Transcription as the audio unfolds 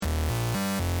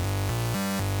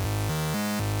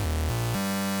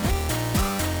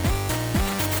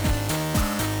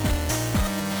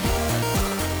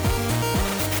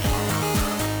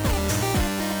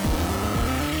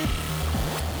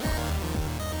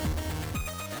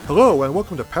Hello and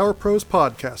welcome to Power Pros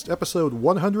Podcast, episode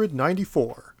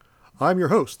 194. I'm your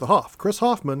host, the Hoff, Chris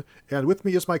Hoffman, and with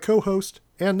me is my co-host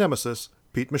and nemesis,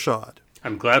 Pete Michaud.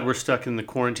 I'm glad we're stuck in the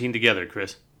quarantine together,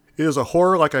 Chris. It is a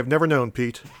horror like I've never known,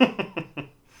 Pete.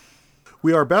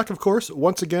 We are back, of course,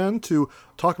 once again to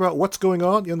talk about what's going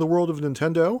on in the world of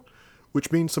Nintendo,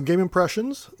 which means some game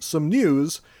impressions, some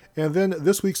news, and then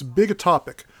this week's big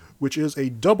topic, which is a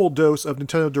double dose of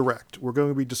Nintendo Direct. We're going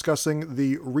to be discussing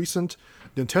the recent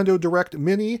Nintendo Direct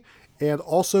Mini and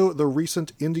also the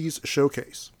recent Indies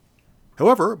Showcase.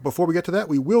 However, before we get to that,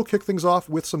 we will kick things off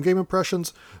with some game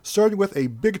impressions, starting with a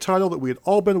big title that we had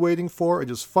all been waiting for.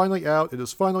 It is finally out. It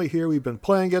is finally here. We've been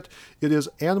playing it. It is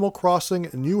Animal Crossing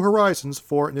New Horizons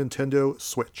for Nintendo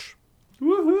Switch.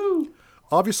 Woohoo!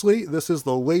 Obviously, this is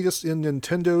the latest in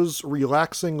Nintendo's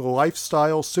relaxing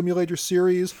lifestyle simulator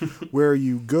series, where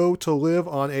you go to live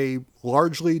on a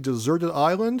largely deserted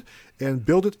island and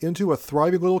build it into a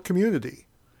thriving little community.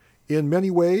 In many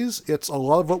ways, it's a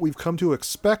lot of what we've come to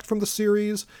expect from the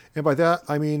series, and by that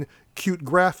I mean cute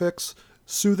graphics,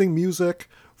 soothing music,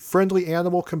 friendly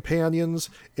animal companions,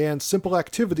 and simple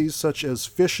activities such as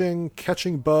fishing,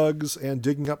 catching bugs, and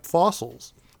digging up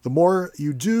fossils. The more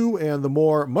you do and the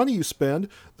more money you spend,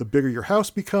 the bigger your house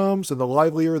becomes and the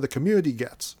livelier the community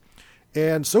gets.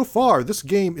 And so far, this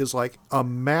game is like a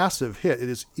massive hit. It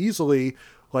is easily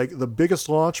like the biggest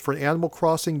launch for an Animal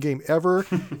Crossing game ever,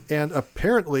 and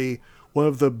apparently one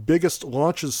of the biggest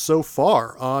launches so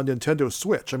far on Nintendo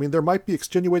Switch. I mean, there might be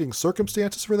extenuating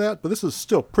circumstances for that, but this is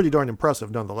still pretty darn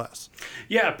impressive nonetheless.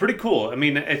 Yeah, pretty cool. I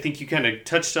mean, I think you kind of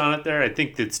touched on it there. I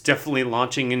think it's definitely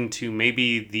launching into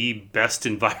maybe the best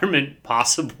environment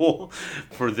possible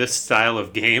for this style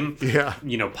of game. Yeah.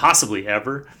 Possibly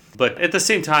ever. But at the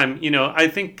same time, I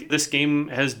think this game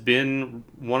has been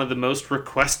one of the most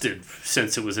requested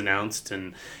since it was announced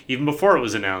and even before it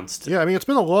was announced. Yeah, I mean, it's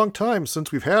been a long time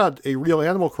since we've had a real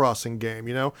Animal Crossing game,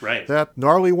 Right. That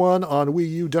gnarly one on Wii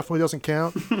U definitely doesn't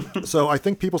count. So I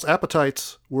think people's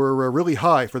appetites were really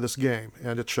high for this game,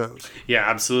 and it shows. Yeah,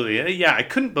 absolutely. Yeah, I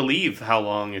couldn't believe how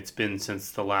long it's been since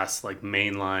the last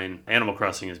mainline Animal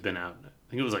Crossing has been out.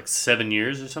 I think it was 7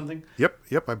 years or something.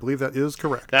 Yep, I believe that is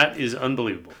correct. That is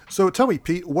unbelievable. So tell me,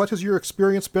 Pete, what has your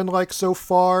experience been like so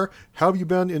far? How have you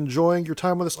been enjoying your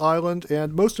time on this island?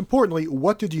 And most importantly,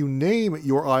 what did you name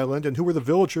your island, and who were the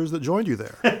villagers that joined you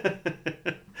there?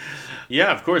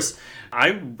 Yeah, of course.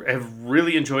 I have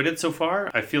really enjoyed it so far.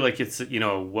 I feel like it's,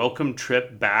 a welcome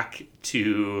trip back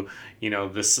to,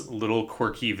 this little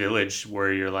quirky village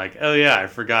where you're like, oh yeah, I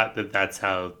forgot that that's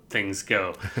how things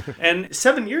go. And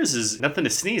 7 years is nothing to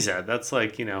sneeze at. That's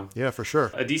Yeah, for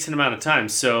sure. a decent amount of time.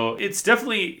 So it's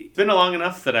definitely been long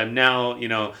enough that I'm now,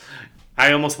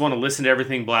 I almost want to listen to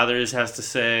everything Blathers has to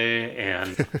say,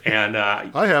 and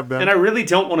I have been. And I really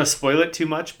don't want to spoil it too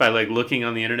much by looking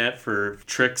on the internet for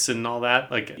tricks and all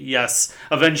that. Yes,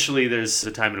 eventually there's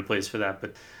a time and a place for that,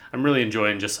 but I'm really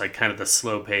enjoying just kind of the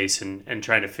slow pace and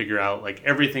trying to figure out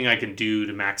everything I can do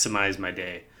to maximize my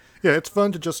day. Yeah, it's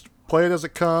fun to just play it as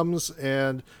it comes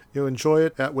and enjoy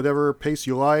it at whatever pace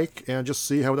you like and just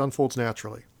see how it unfolds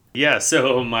naturally. Yeah,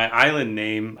 so my island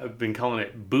name, I've been calling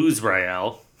it Booze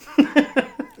Royale.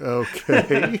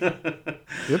 Okay.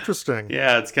 Interesting.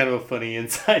 Yeah, it's kind of a funny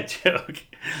inside joke.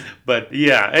 But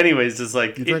yeah, anyways, it's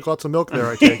You drink lots of milk there,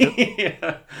 I take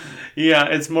it. Yeah,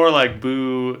 it's more like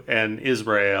Boo and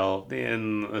Israel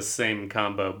in the same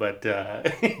combo. But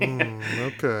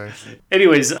okay.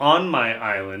 Anyways, on my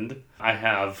island, I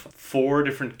have 4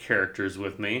 different characters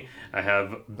with me. I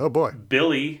have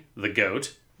Billy the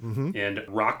goat, and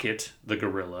Rocket the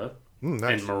gorilla,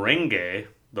 nice. and Merengue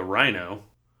the rhino,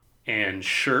 and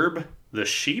Sherb the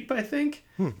sheep, I think.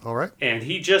 All right. And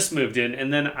he just moved in,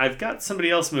 and then I've got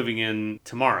somebody else moving in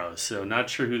tomorrow, so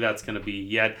not sure who that's going to be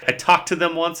yet. I talked to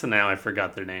them once, and now I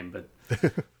forgot their name,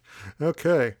 but...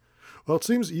 Okay. Well, it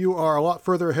seems you are a lot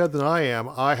further ahead than I am.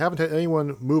 I haven't had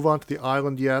anyone move onto the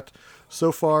island yet.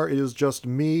 So far, it is just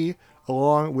me,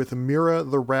 along with Mira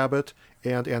the rabbit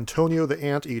and Antonio the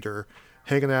anteater,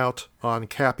 hanging out on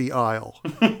Cappy Isle.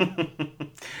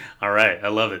 All right, I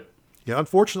love it. Yeah,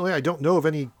 unfortunately, I don't know of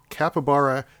any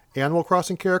capybara Animal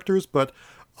Crossing characters, but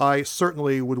I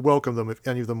certainly would welcome them if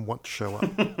any of them want to show up.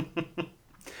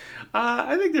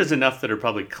 I think there's enough that are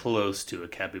probably close to a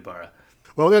capybara.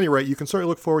 Well, at any rate, you can certainly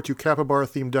look forward to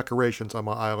capybara-themed decorations on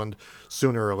my island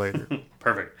sooner or later.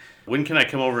 Perfect. When can I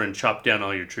come over and chop down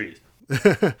all your trees?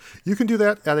 You can do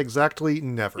that at exactly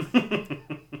never.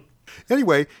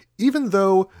 Anyway, even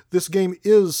though this game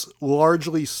is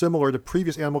largely similar to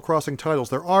previous Animal Crossing titles,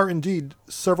 there are indeed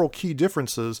several key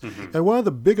differences, and one of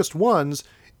the biggest ones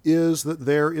is that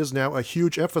there is now a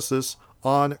huge emphasis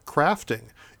on crafting.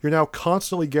 you're now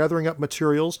constantly gathering up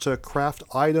materials to craft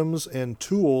items and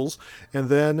tools, and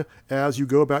then as you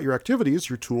go about your activities,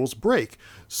 your tools break.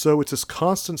 So it's this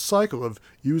constant cycle of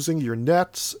using your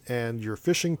nets and your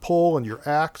fishing pole and your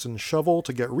axe and shovel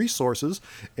to get resources,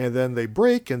 and then they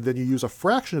break, and then you use a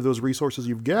fraction of those resources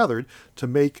you've gathered to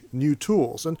make new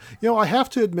tools. And, I have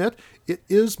to admit, it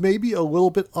is maybe a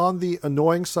little bit on the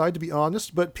annoying side, to be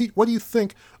honest. But Pete, what do you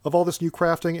think of all this new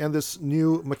crafting and this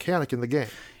new mechanic in the game?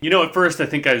 At first I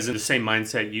think I was in the same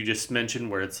mindset you just mentioned,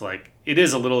 where it's like, it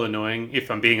is a little annoying, if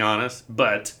I'm being honest,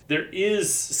 but there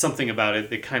is something about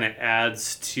it that kind of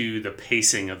adds to the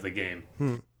pacing of the game.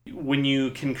 When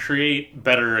you can create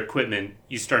better equipment,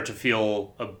 you start to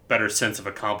feel a better sense of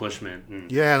accomplishment.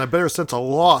 And a better sense of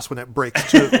loss when it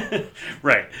breaks, too.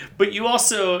 Right. But you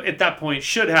also, at that point,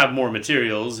 should have more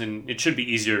materials, and it should be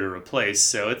easier to replace.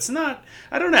 So it's not,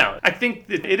 I don't know. I think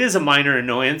that it is a minor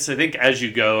annoyance. I think as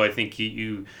you go, I think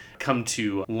you come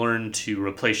to learn to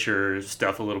replace your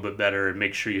stuff a little bit better and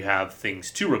make sure you have things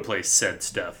to replace said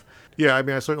stuff. Yeah,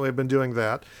 I certainly have been doing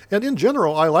that. And in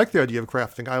general, I like the idea of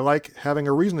crafting. I like having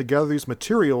a reason to gather these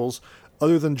materials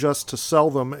other than just to sell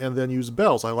them and then use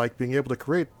bells. I like being able to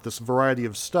create this variety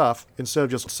of stuff instead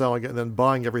of just selling it and then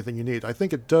buying everything you need. I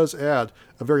think it does add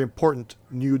a very important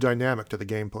new dynamic to the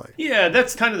gameplay. Yeah,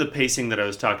 that's kind of the pacing that I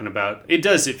was talking about. It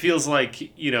does. It feels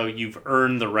like, you've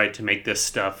earned the right to make this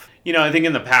stuff. I think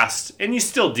in the past, and you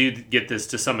still do get this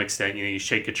to some extent, you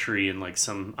shake a tree and like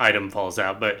some item falls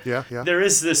out, but there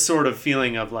is this sort of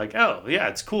feeling of like, oh yeah,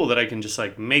 it's cool that I can just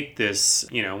like make this,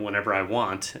 whenever I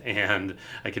want, and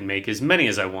I can make as many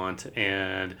as I want.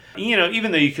 And,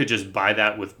 even though you could just buy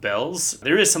that with bells,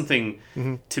 there is something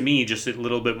to me just a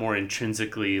little bit more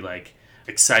intrinsically like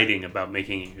exciting about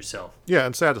making it yourself. Yeah,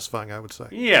 and satisfying, I would say.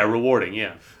 Yeah, rewarding,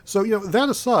 yeah. So, that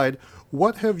aside,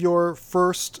 what have your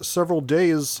first several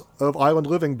days of island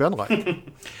living been like?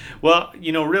 Well,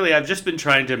 really, I've just been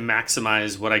trying to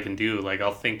maximize what I can do. Like,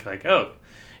 I'll think like, oh,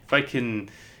 if I can,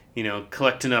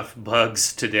 collect enough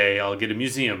bugs today, I'll get a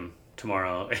museum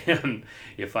tomorrow. And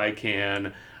if I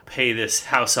can pay this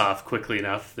house off quickly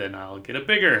enough, then I'll get a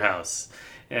bigger house.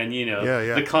 And,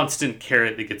 the constant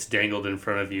carrot that gets dangled in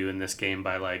front of you in this game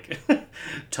by, like,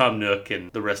 Tom Nook and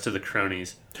the rest of the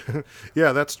cronies.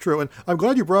 Yeah, that's true. And I'm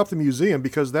glad you brought up the museum,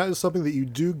 because that is something that you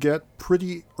do get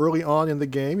pretty early on in the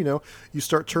game. You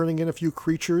start turning in a few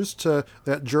creatures to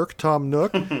that jerk Tom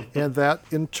Nook, and that,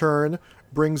 in turn,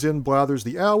 brings in Blathers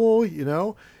the Owl,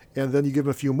 and then you give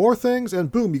him a few more things,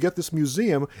 and boom, you get this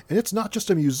museum. And it's not just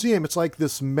a museum, it's like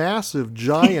this massive,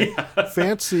 giant,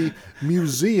 fancy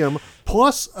museum,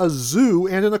 plus a zoo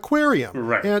and an aquarium.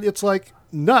 Right. And it's like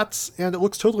nuts, and it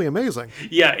looks totally amazing.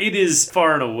 Yeah, it is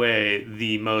far and away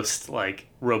the most, like,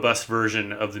 robust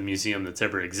version of the museum that's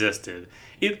ever existed.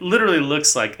 It literally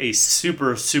looks like a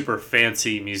super, super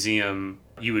fancy museum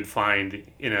you would find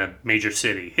in a major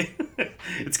city.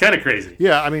 It's kind of crazy.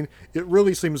 Yeah, it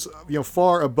really seems,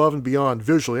 far above and beyond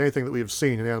visually anything that we have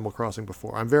seen in Animal Crossing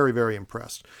before. I'm very, very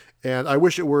impressed. And I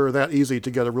wish it were that easy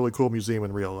to get a really cool museum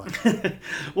in real life.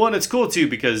 Well, and it's cool, too,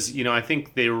 because, I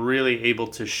think they were really able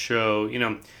to show,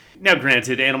 now,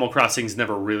 granted, Animal Crossing's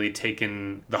never really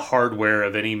taken the hardware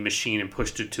of any machine and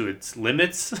pushed it to its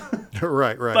limits.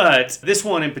 Right. But this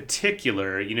one in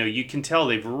particular, you can tell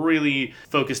they've really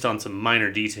focused on some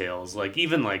minor details. Like,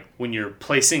 even like when you're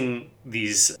placing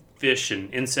these fish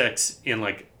and insects in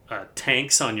like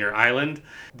tanks on your island,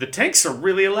 the tanks are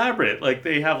really elaborate. Like,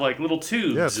 they have like little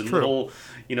tubes and little,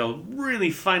 really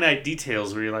finite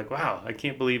details where you're like, wow, I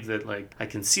can't believe that, like, I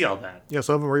can see all that. Yeah,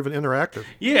 some of them are even interactive.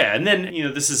 Yeah, and then,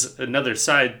 this is another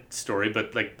side story,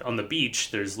 but like on the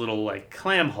beach, there's little like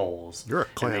clam holes. You're a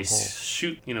clam and they hole.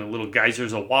 shoot, little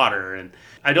geysers of water. And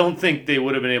I don't think they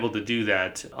would have been able to do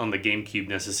that on the GameCube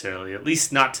necessarily, at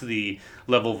least not to the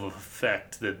level of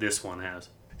effect that this one has.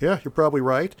 Yeah, you're probably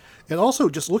right. And also,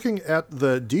 just looking at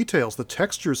the details, the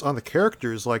textures on the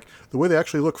characters, like the way they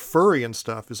actually look furry and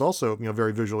stuff, is also,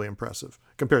 very visually impressive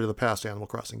compared to the past Animal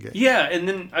Crossing games. Yeah, and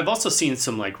then I've also seen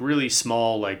some like really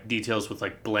small like details with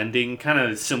like blending, kind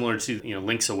of similar to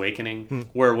Link's Awakening,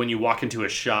 where when you walk into a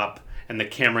shop and the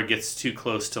camera gets too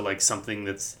close to like something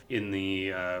that's in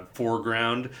the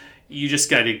foreground, you just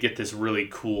got to get this really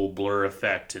cool blur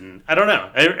effect. And I don't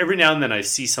know, every now and then I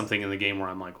see something in the game where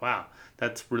I'm like, wow,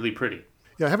 that's really pretty.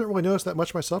 Yeah, I haven't really noticed that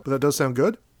much myself, but that does sound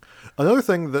good. Another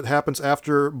thing that happens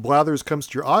after Blathers comes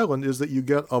to your island is that you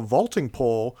get a vaulting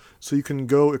pole so you can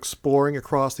go exploring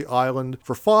across the island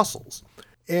for fossils.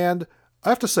 And I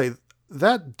have to say,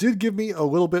 that did give me a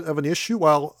little bit of an issue.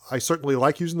 While I certainly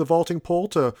like using the vaulting pole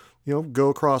to, go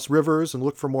across rivers and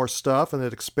look for more stuff, and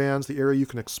it expands the area you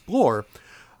can explore,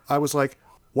 I was like,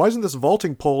 why isn't this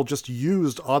vaulting pole just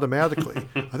used automatically?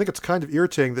 I think it's kind of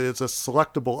irritating that it's a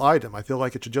selectable item. I feel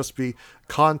like it should just be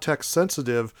context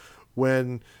sensitive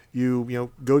when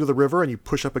you go to the river and you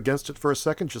push up against it for a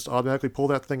second, just automatically pull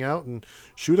that thing out and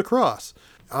shoot across.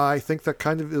 I think that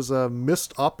kind of is a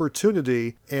missed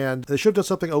opportunity, and they should have done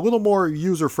something a little more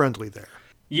user-friendly there.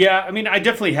 Yeah, I mean, I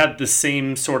definitely had the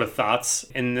same sort of thoughts,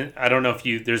 and I don't know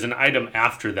if there's an item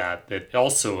after that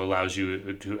also allows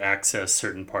you to access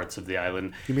certain parts of the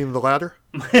island. You mean the ladder?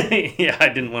 Yeah, I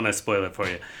didn't want to spoil it for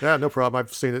you. Yeah, no problem.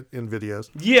 I've seen it in videos.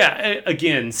 Yeah,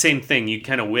 again, same thing. You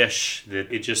kind of wish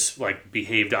that it just like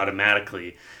behaved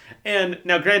automatically. And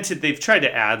now, granted, they've tried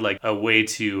to add like a way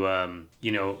to,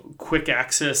 quick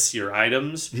access your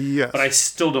items. Yes. But I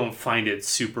still don't find it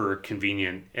super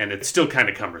convenient, and it's still kind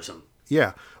of cumbersome.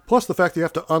 Yeah. Plus, the fact that you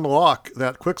have to unlock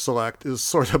that quick select is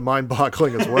sort of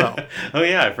mind-boggling as well. Oh,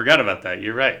 yeah, I forgot about that.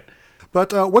 You're right.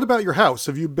 But what about your house?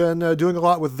 Have you been doing a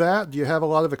lot with that? Do you have a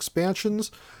lot of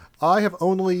expansions? I have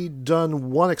only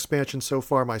done one expansion so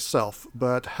far myself,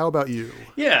 but how about you?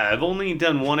 Yeah, I've only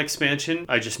done one expansion.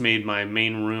 I just made my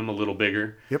main room a little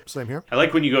bigger. Yep, same here. I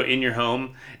like when you go in your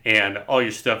home and all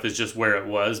your stuff is just where it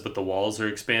was, but the walls are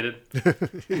expanded.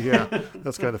 Yeah,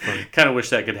 that's kind of funny. Kind of wish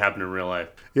that could happen in real life.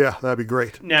 Yeah, that'd be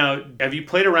great. Now, have you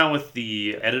played around with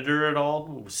the editor at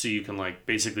all? So you can like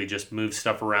basically just move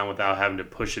stuff around without having to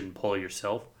push it and pull it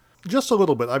yourself? Just a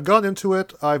little bit. I've gone into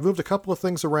it. I've moved a couple of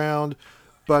things around,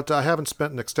 but I haven't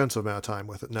spent an extensive amount of time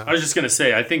with it, no. I was just going to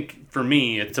say, I think for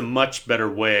me, it's a much better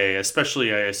way,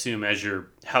 especially I assume as your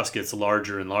house gets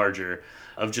larger and larger,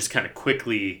 of just kind of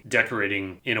quickly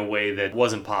decorating in a way that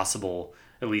wasn't possible,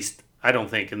 at least I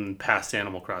don't think, in past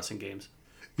Animal Crossing games.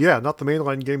 Yeah, not the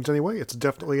mainline games anyway. It's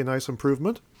definitely a nice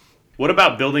improvement. What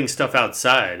about building stuff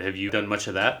outside? Have you done much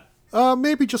of that?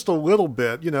 Maybe just a little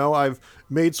bit. I've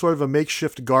made sort of a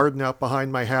makeshift garden out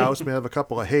behind my house. I have a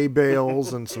couple of hay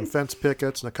bales and some fence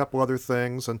pickets and a couple other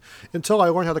things. And until I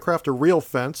learn how to craft a real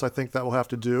fence, I think that will have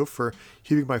to do for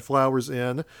keeping my flowers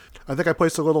in. I think I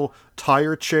placed a little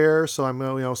tire chair, so I'm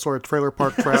sort of trailer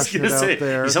park trashing it out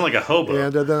there. You sound like a hobo.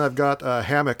 And then I've got a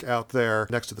hammock out there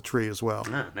next to the tree as well.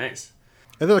 Ah, nice.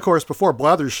 And then, of course, before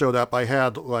Blathers showed up, I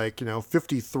had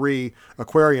 53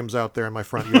 aquariums out there in my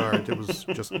front yard. It was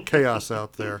just chaos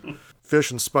out there.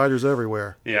 Fish and spiders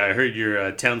everywhere. Yeah, I heard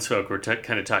your townsfolk were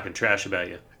kind of talking trash about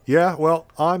you. Yeah, well,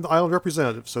 I'm the island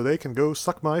representative, so they can go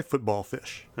suck my football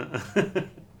fish.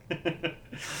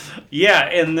 Yeah,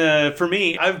 and for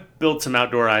me, I've built some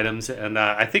outdoor items, and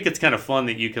I think it's kind of fun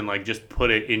that you can just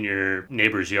put it in your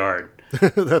neighbor's yard.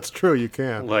 That's true, you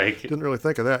can. Like, didn't really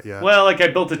think of that yet. Well, I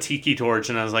built a tiki torch,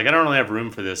 and I was like, I don't really have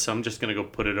room for this, so I'm just going to go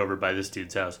put it over by this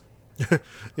dude's house.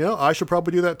 I should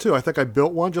probably do that too. I think I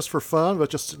built one just for fun, but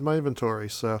just in my inventory.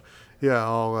 So, yeah,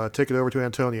 I'll take it over to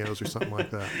Antonio's or something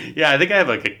like that. Yeah, I think I have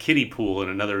a kiddie pool in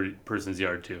another person's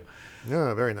yard too.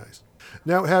 Yeah, very nice.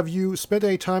 Now, have you spent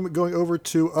any time going over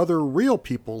to other real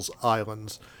people's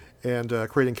islands and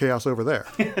creating chaos over there?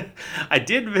 I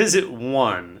did visit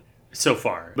one so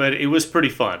far, but it was pretty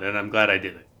fun, and I'm glad I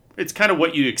did it. It's kind of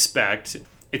what you'd expect.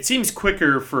 It seems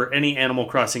quicker for any Animal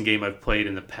Crossing game I've played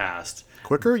in the past.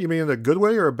 Quicker? You mean in a good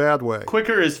way or a bad way?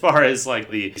 Quicker as far as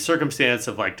the circumstance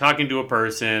of talking to a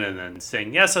person and then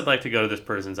saying, yes, I'd like to go to this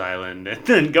person's island, and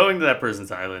then going to that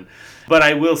person's island. But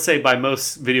I will say by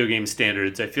most video game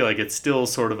standards, I feel like it's still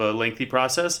sort of a lengthy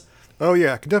process. Oh,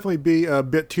 yeah. It can definitely be a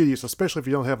bit tedious, especially if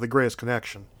you don't have the greatest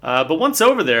connection. But once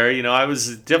over there, I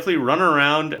was definitely running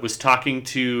around, was talking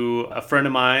to a friend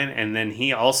of mine, and then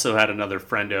he also had another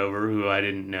friend over who I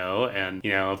didn't know. And,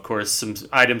 of course, some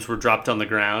items were dropped on the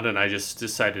ground, and I just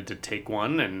decided to take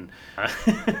one and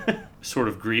sort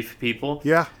of grief people.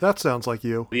 Yeah, that sounds like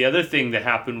you. The other thing that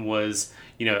happened was,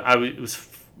 it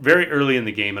was very early in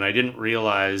the game, and I didn't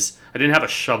realize I didn't have a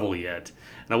shovel yet.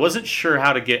 And I wasn't sure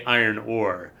how to get iron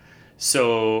ore.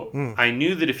 So I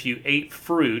knew that if you ate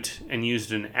fruit and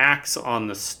used an axe on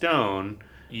the stone,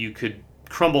 you could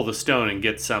crumble the stone and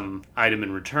get some item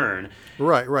in return.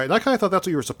 Right. And I kind of thought that's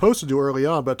what you were supposed to do early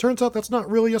on, but it turns out that's not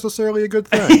really necessarily a good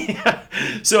thing. Yeah.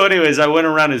 So anyways, I went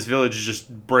around his village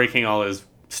just breaking all his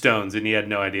stones, and he had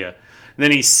no idea. And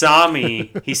then he saw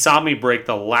me break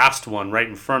the last one right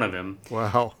in front of him.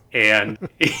 Wow. And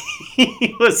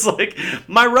he was like,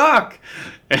 my rock!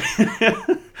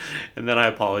 And then I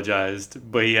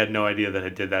apologized, but he had no idea that I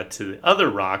did that to the other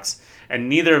rocks, and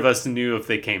neither of us knew if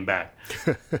they came back.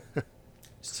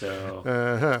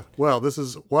 So. Well, this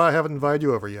is why I haven't invited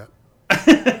you over yet.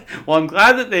 Well, I'm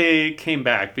glad that they came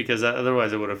back because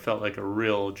otherwise I would have felt like a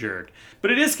real jerk.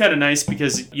 But it is kind of nice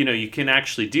because, you can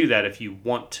actually do that if you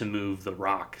want to move the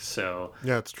rock. So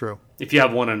Yeah, it's true. if you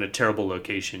have one in a terrible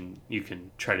location, you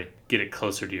can try to get it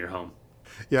closer to your home.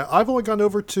 Yeah, I've only gone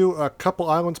over to a couple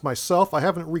islands myself. I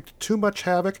haven't wreaked too much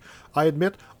havoc. I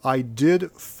admit I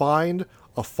did find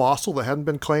a fossil that hadn't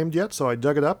been claimed yet, so I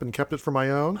dug it up and kept it for my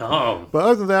own. Oh, But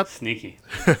other than that, sneaky.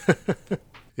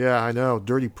 yeah, I know,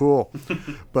 dirty pool.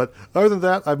 But other than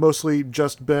that, I've mostly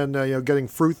just been getting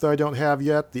fruit that I don't have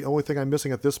yet. The only thing I'm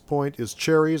missing at this point is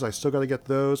cherries. I still got to get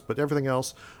those, but everything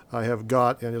else I have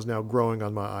got and is now growing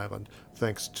on my island,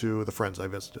 thanks to the friends I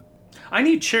visited. I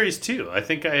need cherries too. I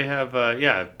think I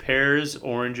have, pears,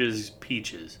 oranges,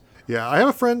 peaches. Yeah, I have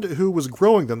a friend who was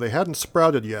growing them. They hadn't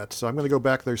sprouted yet, so I'm going to go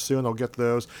back there soon. I'll get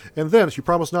those. And then, if you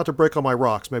promise not to break all my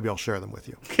rocks, maybe I'll share them with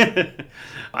you.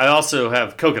 I also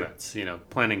have coconuts,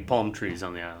 planting palm trees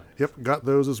on the island. Yep, got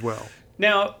those as well.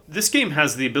 Now, this game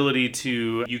has the ability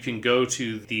you can go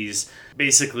to these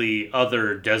basically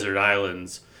other desert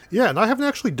islands. Yeah, and I haven't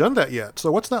actually done that yet.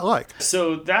 So what's that like?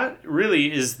 So that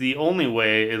really is the only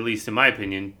way, at least in my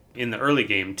opinion, in the early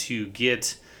game to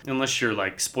get, unless you're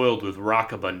like spoiled with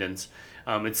rock abundance,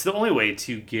 it's the only way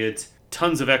to get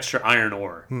tons of extra iron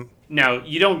ore. Now,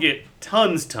 you don't get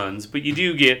tons, but you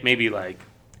do get maybe like,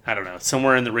 I don't know,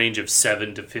 somewhere in the range of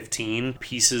 7 to 15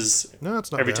 pieces No,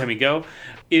 that's not every bad. time you go.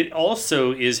 It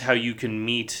also is how you can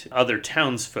meet other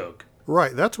townsfolk.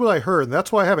 Right, that's what I heard, and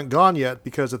that's why I haven't gone yet,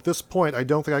 because at this point I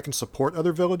don't think I can support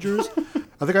other villagers.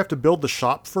 I think I have to build the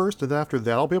shop first, and then after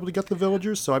that I'll be able to get the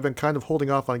villagers, so I've been kind of holding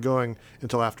off on going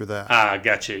until after that. Ah,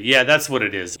 gotcha. Yeah, that's what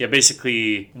it is. Yeah,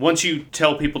 basically, once you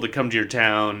tell people to come to your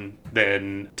town,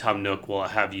 then Tom Nook will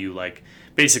have you,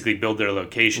 basically build their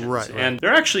locations. Right. And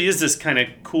there actually is this kind of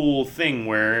cool thing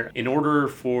where, in order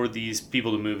for these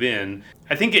people to move in,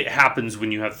 I think it happens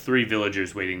when you have 3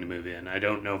 villagers waiting to move in. I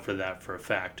don't know for a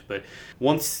fact, but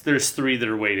once there's 3 that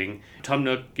are waiting, Tom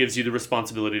Nook gives you the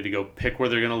responsibility to go pick where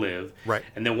they're going to live. Right.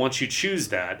 And then once you choose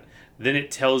that, then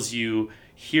it tells you,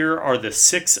 here are the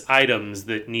 6 items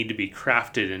that need to be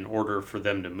crafted in order for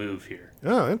them to move here.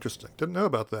 Oh, interesting. Didn't know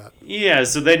about that. Yeah,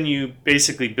 so then you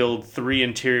basically build 3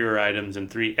 interior items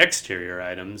and 3 exterior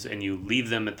items, and you leave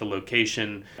them at the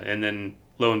location, and then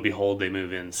lo and behold, they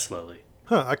move in slowly.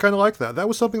 Huh, I kind of like that. That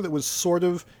was something that was sort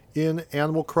of in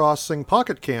Animal Crossing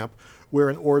Pocket Camp, where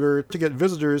in order to get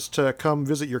visitors to come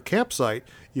visit your campsite,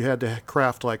 you had to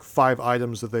craft 5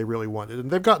 items that they really wanted. And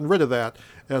they've gotten rid of that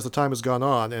as the time has gone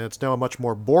on, and it's now a much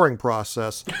more boring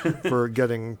process for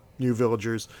getting new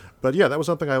villagers. But yeah, that was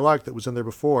something I liked that was in there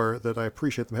before that I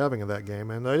appreciate them having in that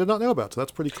game, and I did not know about, so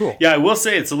that's pretty cool. Yeah, I will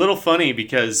say it's a little funny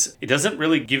because it doesn't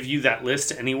really give you that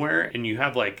list anywhere, and you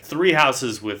have 3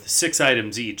 houses with 6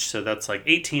 items each, so that's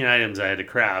 18 items I had to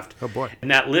craft. Oh boy. And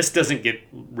that list doesn't get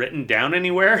written down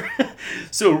anywhere.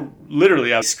 So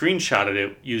literally, I screenshotted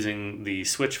it using the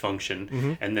switch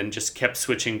function, and then just kept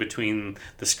switching between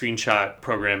the screenshot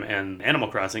program and Animal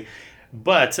Crossing.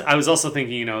 But I was also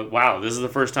thinking, wow, this is the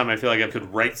first time I feel like I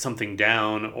could write something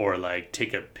down or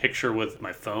take a picture with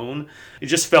my phone. It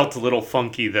just felt a little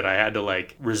funky that I had to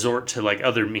resort to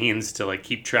other means to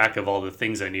keep track of all the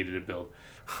things I needed to build.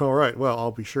 All right, well,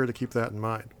 I'll be sure to keep that in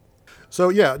mind. So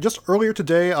yeah, just earlier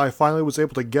today, I finally was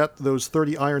able to get those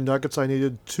 30 iron nuggets I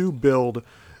needed to build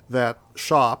that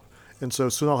shop. And so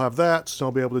soon I'll have that, soon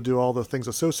I'll be able to do all the things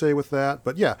associated with that.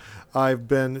 But yeah, I've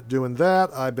been doing that.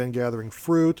 I've been gathering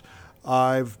fruit.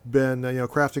 I've been,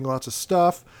 crafting lots of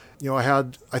stuff. I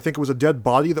think it was a dead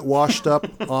body that washed up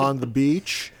on the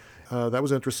beach. That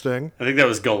was interesting. I think that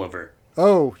was Gulliver.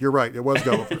 Oh, you're right. It was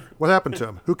Gulliver. What happened to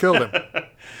him? Who killed him?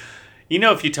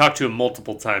 If you talk to him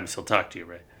multiple times, he'll talk to you,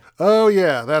 right? Oh,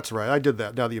 yeah, that's right. I did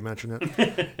that now that you mention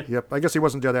it. Yep, I guess he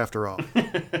wasn't dead after all.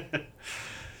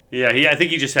 Yeah, I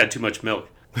think he just had too much milk.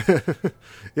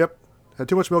 Yep, had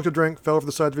too much milk to drink, fell over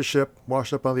the side of his ship,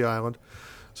 washed up on the island.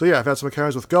 So yeah, I've had some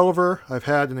encounters with Gulliver. I've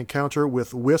had an encounter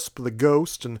with Wisp the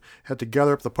ghost and had to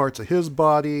gather up the parts of his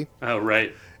body. Oh,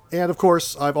 right. And of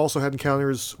course, I've also had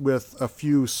encounters with a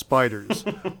few spiders.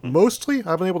 Mostly,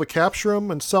 I've been able to capture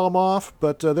them and sell them off,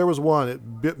 but there was one.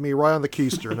 It bit me right on the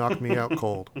keister, knocked me out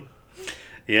cold.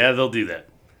 Yeah, they'll do that.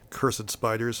 Cursed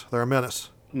spiders. They're a menace.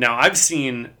 Now, I've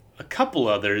seen a couple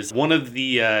others. One of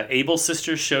the Able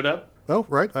sisters showed up. Oh,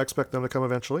 right. I expect them to come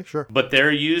eventually. Sure. But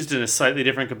they're used in a slightly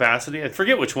different capacity. I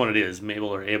forget which one it is, Mabel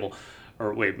or Able.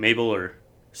 Or wait, Mabel or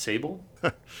Sable?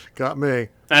 Got me.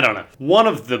 I don't know. One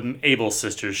of the Able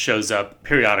sisters shows up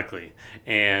periodically,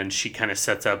 and she kind of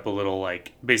sets up a little,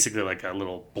 basically like a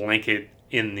little blanket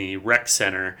in the rec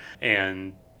center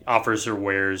and offers her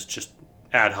wares just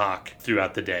ad hoc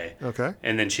throughout the day. Okay.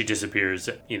 And then she disappears,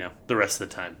 the rest of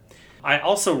the time. I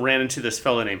also ran into this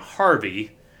fella named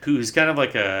Harvey, who's kind of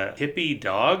like a hippie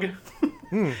dog.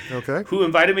 Okay. Who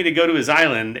invited me to go to his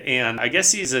island, and I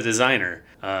guess he's a designer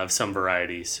of some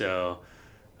variety. So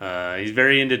he's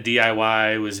very into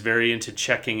DIY, was very into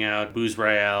checking out Booze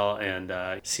Royale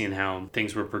and seeing how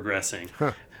things were progressing.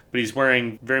 Huh. But he's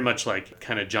wearing very much like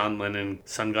kind of John Lennon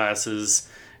sunglasses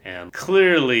and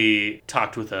clearly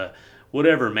talked with a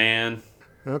whatever man.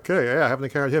 Okay, yeah, I haven't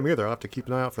encountered him either. I'll have to keep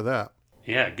an eye out for that.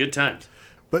 Yeah, good times.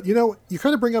 But you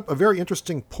kind of bring up a very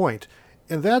interesting point,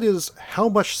 and that is how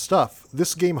much stuff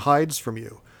this game hides from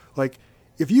you. Like,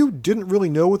 if you didn't really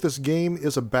know what this game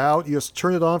is about, you just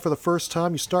turn it on for the first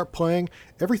time, you start playing,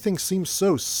 everything seems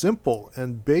so simple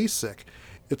and basic.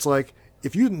 It's like,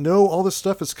 if you didn't know all this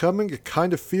stuff is coming, it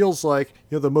kind of feels like,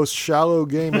 the most shallow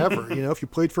game ever. If you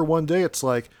played for one day, it's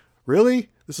like, really?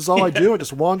 This is all I do? I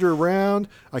just wander around.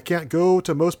 I can't go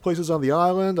to most places on the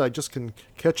island. I just can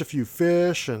catch a few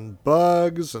fish and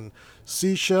bugs and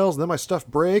seashells, and then my stuff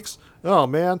breaks. Oh,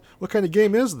 man, what kind of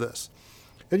game is this?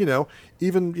 And,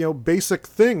 even, basic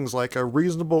things like a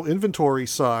reasonable inventory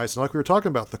size, and like we were talking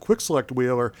about, the quick select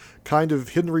wheel are kind of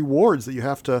hidden rewards that you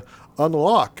have to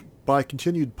unlock by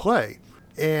continued play.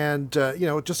 And,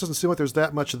 it just doesn't seem like there's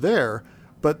that much there.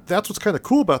 But that's what's kind of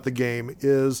cool about the game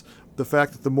is the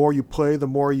fact that the more you play, the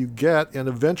more you get, and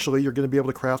eventually you're going to be able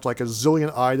to craft like a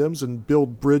zillion items and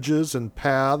build bridges and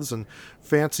paths and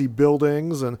fancy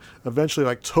buildings and eventually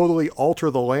like totally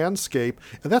alter the landscape.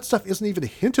 And that stuff isn't even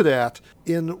hinted at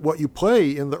in what you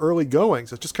play in the early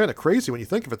goings. It's just kind of crazy when you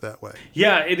think of it that way.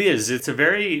 Yeah, it is. It's a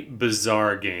very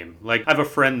bizarre game. Like, I have a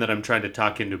friend that I'm trying to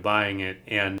talk into buying it,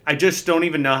 and I just don't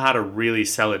even know how to really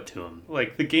sell it to him.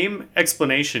 Like, the game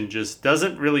explanation just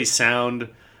doesn't really sound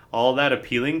all that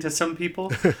appealing to some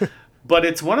people. But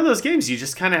it's one of those games you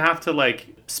just kind of have to like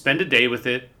spend a day with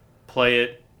it, play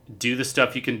it, do the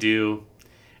stuff you can do,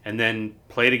 and then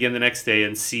play it again the next day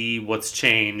and see what's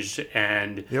changed.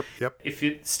 And Yep. if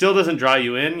it still doesn't draw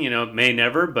you in, it may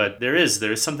never, but there is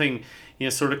something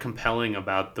sort of compelling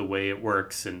about the way it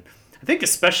works. And I think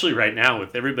especially right now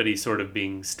with everybody sort of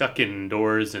being stuck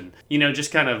indoors and,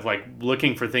 just kind of like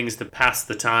looking for things to pass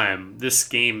the time, this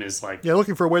game is like... Yeah,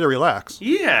 looking for a way to relax.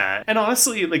 Yeah. And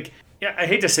honestly, like, yeah, I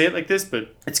hate to say it like this,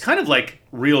 but it's kind of like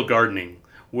real gardening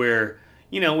where,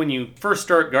 when you first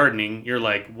start gardening, you're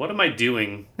like, what am I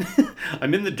doing?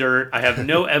 I'm in the dirt. I have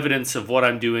no evidence of what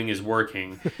I'm doing is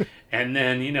working. And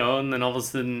then, and then all of a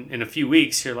sudden in a few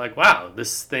weeks, you're like, wow,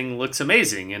 this thing looks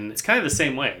amazing. And it's kind of the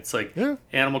same way. It's like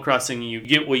Animal Crossing, you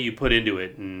get what you put into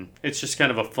it. And it's just kind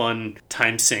of a fun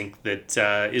time sink that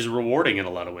is rewarding in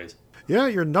a lot of ways. Yeah,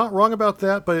 you're not wrong about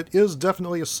that, but it is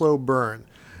definitely a slow burn.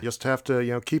 You just have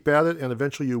to, keep at it, and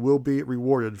eventually you will be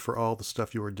rewarded for all the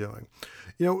stuff you are doing.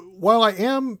 While I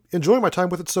am enjoying my time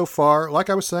with it so far, like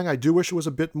I was saying, I do wish it was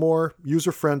a bit more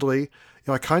user-friendly.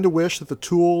 I kind of wish that the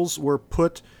tools were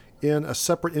put in a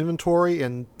separate inventory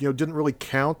and, didn't really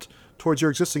count towards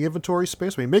your existing inventory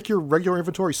space. I mean, make your regular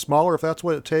inventory smaller if that's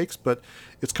what it takes, but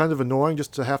it's kind of annoying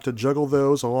just to have to juggle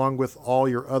those along with all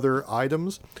your other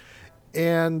items.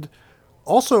 And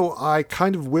also, I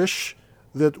kind of wish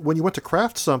that when you went to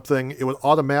craft something, it would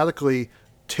automatically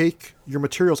take your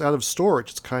materials out of storage.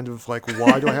 It's kind of like,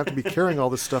 why do I have to be carrying all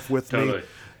this stuff with me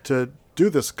to do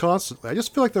this constantly? I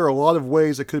just feel like there are a lot of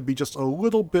ways it could be just a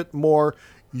little bit more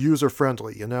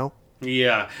user-friendly,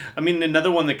 Yeah. I mean,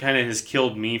 another one that kind of has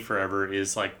killed me forever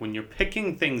is like when you're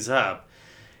picking things up,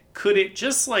 could it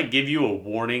just like give you a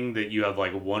warning that you have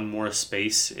like one more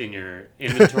space in your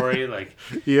inventory? Like,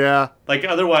 yeah. Like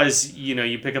otherwise,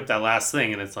 you pick up that last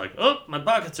thing and it's like, oh, my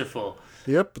pockets are full.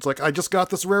 Yep. It's like, I just got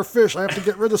this rare fish. I have to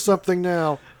get rid of something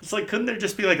now. It's like, couldn't there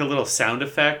just be like a little sound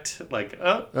effect? Like,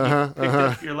 oh, you picked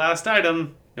up your last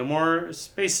item. No more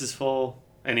space is full.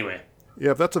 Anyway.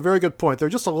 Yeah, that's a very good point. There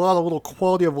are just a lot of little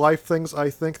quality of life things I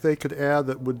think they could add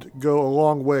that would go a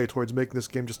long way towards making this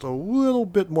game just a little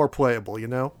bit more playable,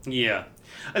 Yeah.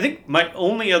 I think my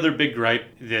only other big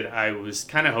gripe that I was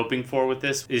kind of hoping for with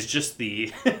this is just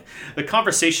the the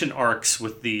conversation arcs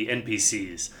with the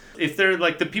NPCs. If they're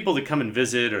like the people that come and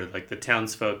visit or like the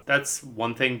townsfolk, that's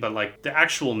one thing, but like the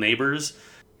actual neighbors,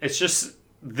 it's just...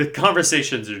 the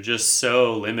conversations are just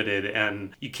so limited and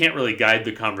you can't really guide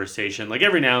the conversation. Like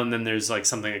every now and then there's like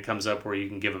something that comes up where you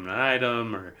can give them an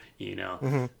item or,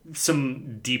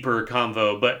 some deeper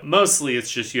convo. But mostly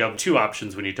it's just you have two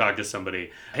options when you talk to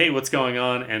somebody. Hey, what's going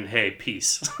on? And hey,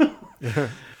 peace.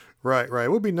 Right, right.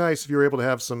 It would be nice if you were able to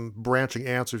have some branching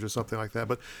answers or something like that.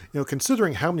 But,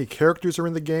 considering how many characters are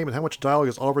in the game and how much dialogue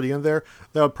is already in there,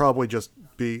 that would probably just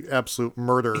be absolute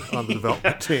murder on the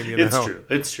development team,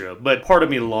 It's true. But part of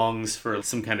me longs for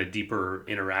some kind of deeper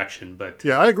interaction. But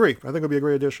yeah, I agree. I think it would be a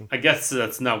great addition. I guess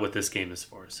that's not what this game is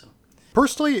for, so.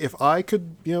 Personally, if I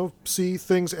could, see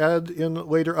things added in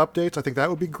later updates, I think that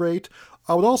would be great.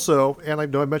 I would also, and I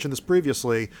know I mentioned this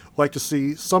previously, like to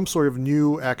see some sort of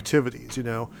new activities,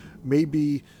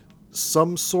 maybe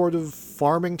some sort of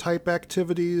farming type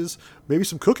activities, maybe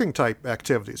some cooking type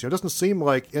activities. It doesn't seem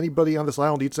like anybody on this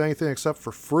island eats anything except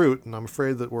for fruit, and I'm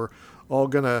afraid that we're all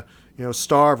going to,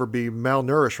 starve or be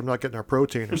malnourished from not getting our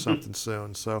protein or something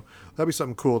soon. So that'd be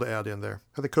something cool to add in there.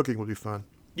 I think cooking would be fun.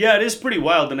 Yeah, it is pretty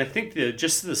wild, and I think that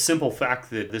just the simple fact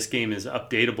that this game is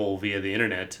updatable via the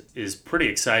internet is pretty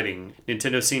exciting.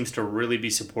 Nintendo seems to really be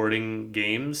supporting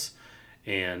games,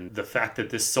 and the fact that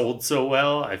this sold so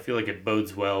well, I feel like it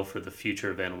bodes well for the future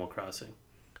of Animal Crossing.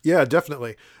 Yeah,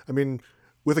 definitely. I mean,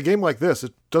 with a game like this,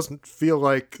 it doesn't feel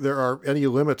like there are any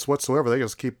limits whatsoever. They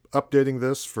just keep updating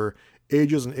this for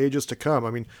ages and ages to come.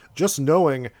 I mean, just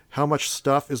knowing how much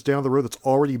stuff is down the road that's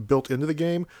already built into the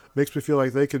game makes me feel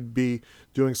like they could be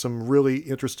doing some really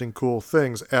interesting, cool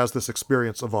things as this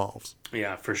experience evolves.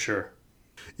 Yeah, for sure.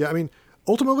 Yeah, I mean,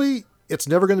 ultimately, it's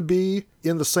never going to be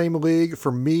in the same league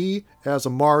for me as a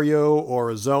Mario or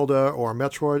a Zelda or a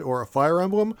Metroid or a Fire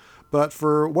Emblem, but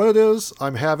for what it is,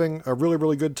 I'm having a really,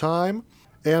 really good time.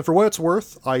 And for what it's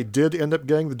worth, I did end up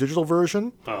getting the digital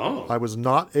version. Oh. I was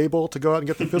not able to go out and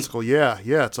get the physical. Yeah,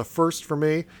 it's a first for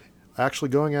me, actually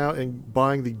going out and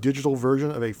buying the digital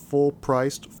version of a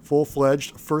full-priced,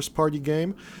 full-fledged first-party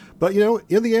game. But,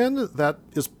 in the end, that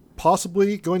is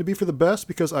possibly going to be for the best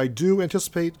because I do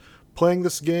anticipate playing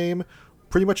this game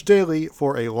pretty much daily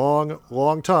for a long,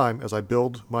 long time as I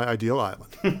build my ideal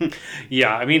island.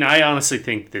 Yeah, I mean, I honestly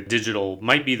think that digital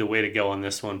might be the way to go on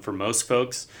this one for most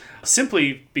folks,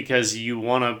 simply because you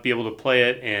want to be able to play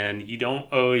it and you don't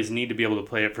always need to be able to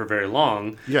play it for very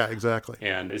long. Yeah, exactly.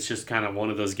 And it's just kind of one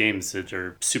of those games that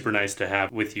are super nice to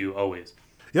have with you always.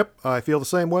 Yep, I feel the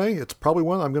same way. It's probably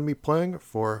one I'm going to be playing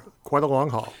for quite a long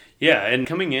haul. Yeah, and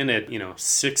coming in at,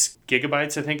 6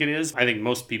 gigabytes, I think it is. I think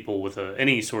most people with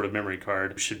any sort of memory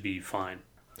card should be fine.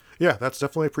 Yeah, that's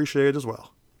definitely appreciated as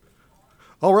well.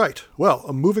 All right,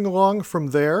 well, moving along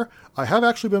from there, I have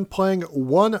actually been playing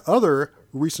one other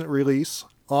recent release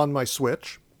on my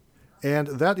Switch, and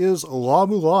that is La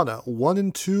Mulana 1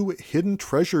 and 2 Hidden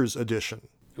Treasures Edition.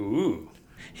 Ooh,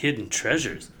 Hidden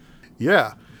Treasures.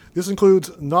 Yeah, this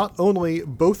includes not only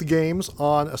both games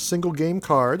on a single game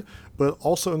card, but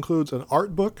also includes an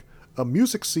art book, a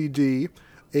music CD,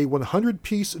 a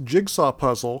 100-piece jigsaw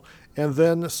puzzle, and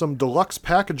then some deluxe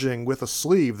packaging with a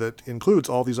sleeve that includes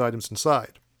all these items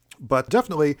inside. But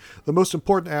definitely, the most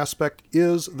important aspect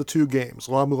is the two games,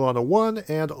 La Mulana 1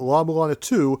 and La Mulana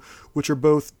 2, which are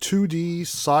both 2D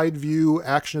side-view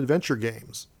action-adventure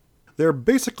games. They're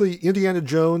basically Indiana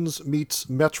Jones meets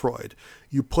Metroid.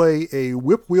 You play a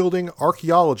whip-wielding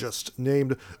archaeologist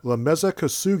named Lameza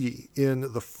Kosugi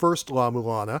in the first La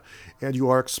Mulana, and you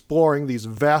are exploring these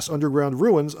vast underground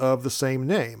ruins of the same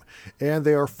name. And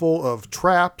they are full of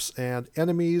traps and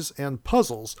enemies and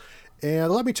puzzles.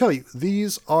 And let me tell you,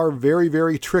 these are very,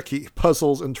 very tricky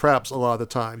puzzles and traps a lot of the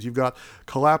times. You've got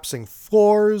collapsing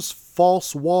floors,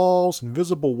 false walls,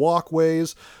 invisible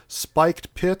walkways,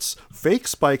 spiked pits, fake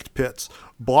spiked pits,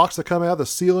 blocks that come out of the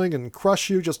ceiling and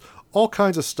crush you, just all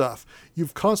kinds of stuff.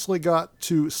 You've constantly got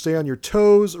to stay on your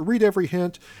toes, read every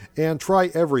hint, and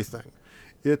try everything.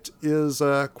 It is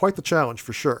quite the challenge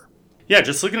for sure. Yeah,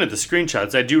 just looking at the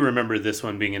screenshots, I do remember this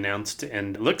one being announced,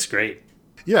 and it looks great.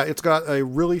 Yeah, it's got a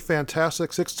really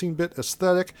fantastic 16-bit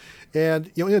aesthetic,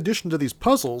 and in addition to these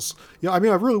puzzles, I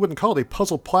really wouldn't call it a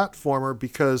puzzle platformer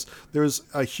because there's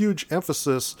a huge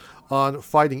emphasis on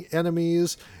fighting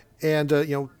enemies and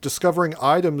discovering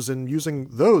items and using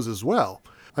those as well.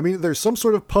 There's some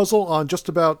sort of puzzle on just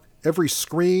about every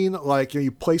screen, like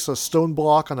you place a stone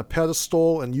block on a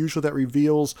pedestal and usually that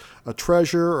reveals a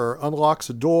treasure or unlocks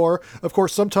a door. Of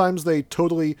course, sometimes they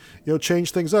totally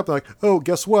change things up, like, oh,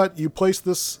 guess what, you place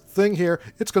this thing here,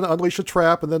 it's going to unleash a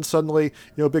trap, and then suddenly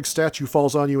a big statue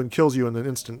falls on you and kills you in an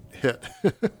instant hit.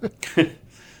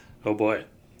 Oh boy.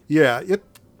 Yeah, it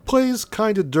plays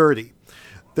kind of dirty.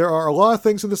 There are a lot of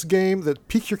things in this game that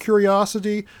pique your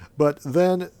curiosity, but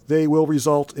then they will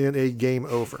result in a game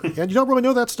over. And you don't really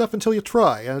know that stuff until you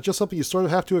try, and it's just something you sort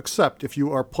of have to accept if you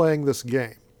are playing this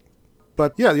game.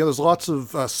 But yeah, there's lots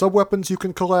of sub-weapons you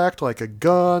can collect, like a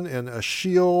gun and a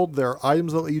shield. There are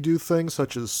items that let you do things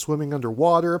such as swimming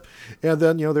underwater. And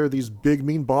then, there are these big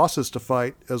mean bosses to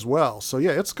fight as well. So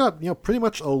yeah, it's got, pretty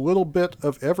much a little bit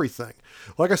of everything.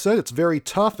 Like I said, it's very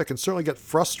tough. It can certainly get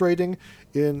frustrating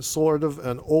in sort of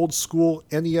an old school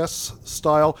NES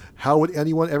style, how would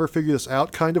anyone ever figure this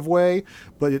out kind of way.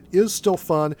 But it is still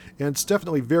fun, and it's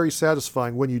definitely very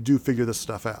satisfying when you do figure this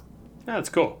stuff out. That's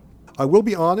cool. I will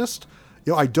be honest,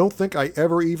 I don't think I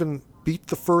ever even beat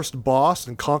the first boss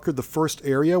and conquered the first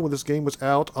area when this game was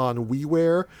out on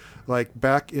WiiWare, like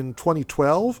back in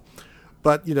 2012.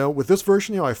 But, with this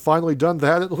version, I've finally done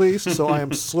that at least, so I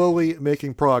am slowly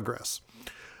making progress.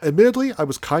 Admittedly, I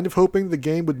was kind of hoping the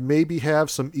game would maybe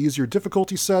have some easier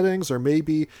difficulty settings or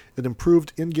maybe an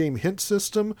improved in-game hint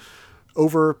system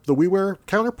over the WiiWare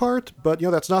counterpart, but,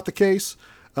 that's not the case.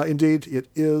 Indeed, it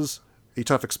is a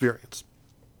tough experience.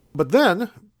 But then,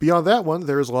 beyond that one,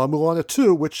 there's La Mulana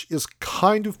 2, which is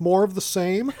kind of more of the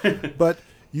same, but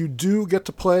you do get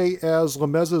to play as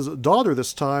Lemes's daughter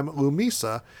this time,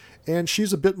 Lumisa, and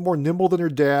she's a bit more nimble than her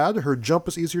dad. Her jump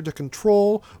is easier to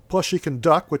control, plus she can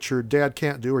duck, which her dad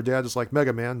can't do. Her dad is like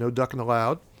Mega Man, no ducking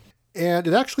allowed. And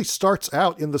it actually starts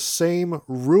out in the same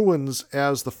ruins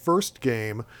as the first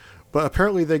game, but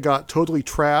apparently they got totally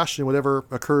trashed in whatever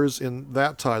occurs in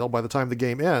that title by the time the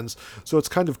game ends. So it's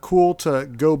kind of cool to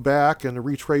go back and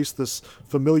retrace this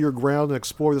familiar ground and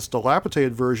explore this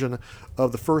dilapidated version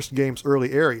of the first game's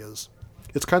early areas.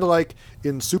 It's kind of like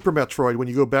in Super Metroid when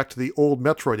you go back to the old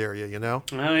Metroid area,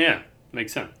 Oh, yeah.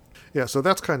 Makes sense. Yeah, so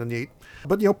that's kind of neat.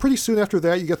 But, pretty soon after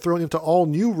that, you get thrown into all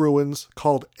new ruins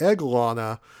called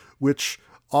Egglana, which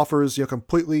offers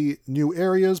completely new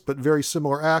areas, but very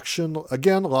similar action.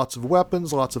 Again, lots of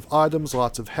weapons, lots of items,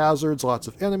 lots of hazards, lots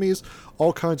of enemies,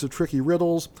 all kinds of tricky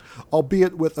riddles,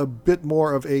 albeit with a bit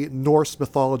more of a Norse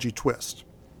mythology twist.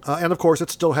 And of course,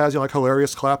 it still has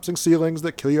hilarious collapsing ceilings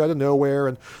that kill you out of nowhere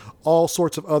and all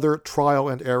sorts of other trial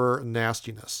and error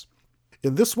nastiness.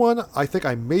 In this one, I think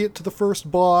I made it to the first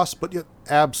boss, but it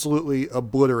absolutely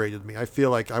obliterated me. I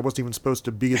feel like I wasn't even supposed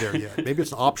to be there yet. Maybe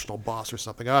it's an optional boss or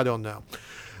something. I don't know.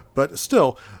 But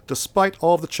still, despite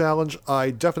all of the challenge, I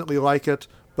definitely like it.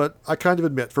 But I kind of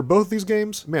admit, for both these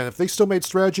games, man, if they still made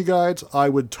strategy guides, I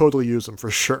would totally use them for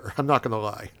sure. I'm not going to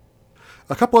lie.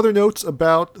 A couple other notes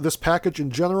about this package in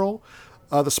general.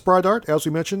 The sprite art, as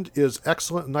we mentioned, is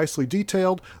excellent and nicely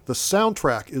detailed. The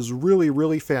soundtrack is really,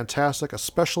 really fantastic,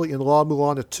 especially in La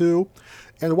Mulana 2.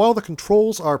 And while the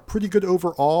controls are pretty good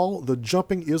overall, the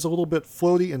jumping is a little bit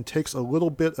floaty and takes a little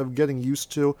bit of getting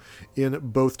used to in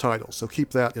both titles, so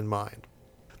keep that in mind.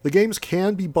 The games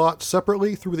can be bought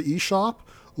separately through the eShop.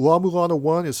 La Mulana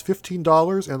 1 is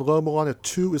 $15 and La Mulana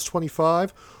 2 is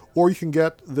 $25, or you can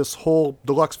get this whole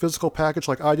deluxe physical package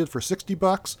like I did for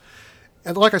 $60.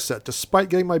 And like I said, despite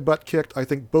getting my butt kicked, I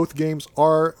think both games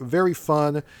are very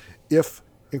fun, if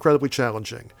incredibly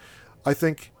challenging. I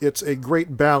think it's a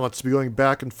great balance to be going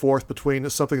back and forth between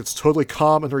something that's totally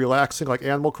calm and relaxing, like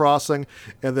Animal Crossing,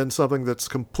 and then something that's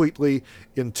completely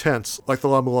intense, like the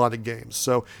La Mulana games.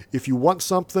 So if you want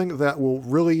something that will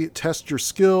really test your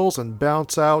skills and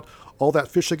bounce out all that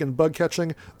fishing and bug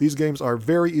catching, these games are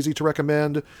very easy to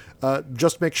recommend.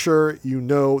 Just make sure you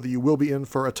know that you will be in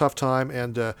for a tough time,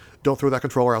 and don't throw that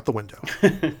controller out the window.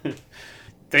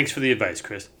 Thanks for the advice,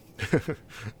 Chris.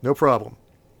 No problem.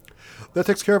 That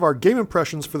takes care of our game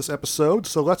impressions for this episode,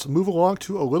 so let's move along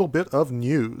to a little bit of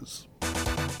news.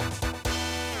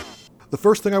 The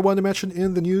first thing I wanted to mention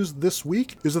in the news this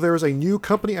week is that there is a new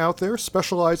company out there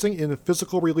specializing in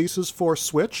physical releases for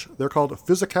Switch. They're called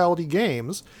Physicality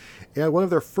Games, and one of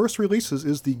their first releases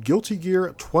is the Guilty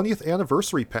Gear 20th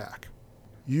Anniversary Pack.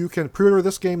 You can pre-order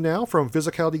this game now from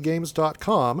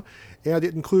physicalitygames.com, and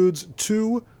it includes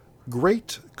 2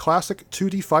 great classic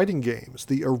 2D fighting games,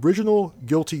 the original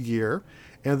Guilty Gear,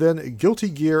 and then Guilty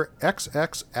Gear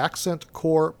XX Accent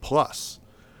Core Plus.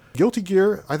 Guilty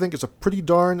Gear, I think, is a pretty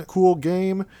darn cool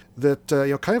game that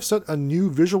kind of set a new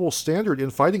visual standard in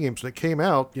fighting games when it came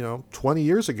out, 20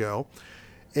 years ago,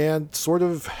 and sort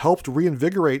of helped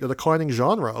reinvigorate a declining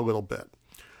genre a little bit.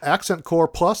 Accent Core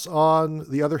Plus, on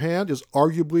the other hand, is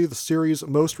arguably the series'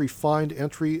 most refined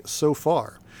entry so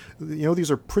far.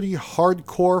 These are pretty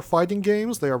hardcore fighting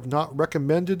games. They are not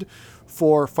recommended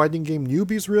for fighting game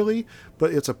newbies, really,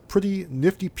 but it's a pretty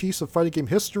nifty piece of fighting game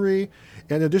history.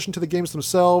 And in addition to the games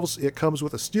themselves, it comes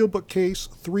with a steelbook case,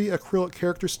 3 acrylic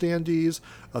character standees,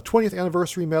 a 20th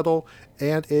anniversary medal,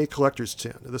 and a collector's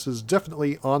tin. This is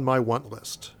definitely on my want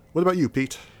list. What about you,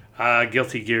 Pete?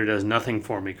 Guilty Gear does nothing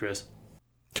for me, Chris.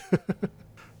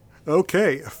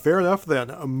 Okay, fair enough then.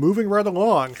 Moving right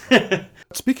along.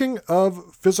 Speaking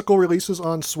of physical releases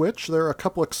on Switch, there are a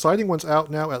couple exciting ones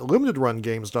out now at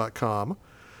limitedrungames.com.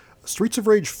 Streets of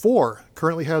Rage 4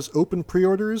 currently has open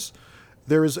pre-orders.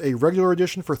 There is a regular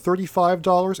edition for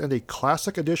 $35 and a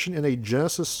classic edition in a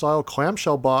Genesis-style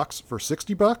clamshell box for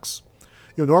 $60.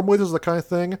 Normally this is the kind of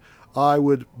thing I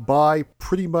would buy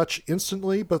pretty much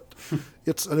instantly, but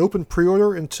it's an open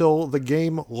pre-order until the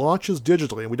game launches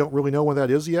digitally, and we don't really know when that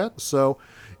is yet. So,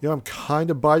 I'm kind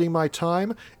of biding my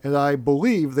time, and I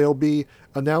believe they'll be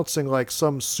announcing like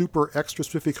some super extra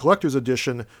spiffy collector's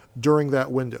edition during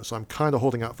that window. So I'm kind of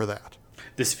holding out for that.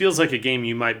 This feels like a game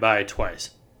you might buy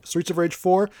twice. Streets of Rage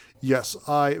 4? Yes,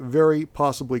 I very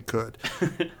possibly could.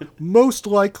 Most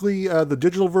likely the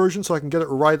digital version, so I can get it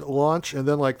right at launch, and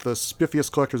then like the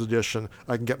spiffiest collector's edition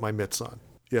I can get my mitts on,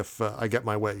 if I get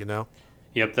my way,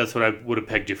 Yep, that's what I would have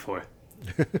pegged you for.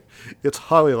 It's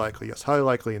highly likely, yes, highly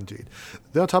likely indeed.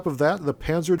 Then on top of that, the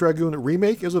Panzer Dragoon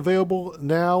remake is available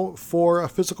now for a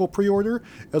physical pre-order,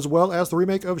 as well as the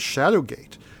remake of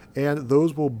Shadowgate, and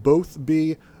those will both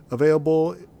be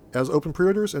available as open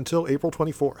pre-orders until April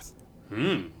 24th.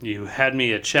 You had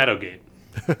me at Shadowgate.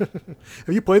 Have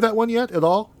you played that one yet at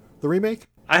all? The remake?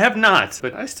 I have not,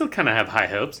 but I still kind of have high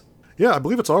hopes. Yeah, I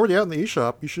believe it's already out in the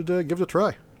eShop. You should give it a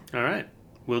try. All right,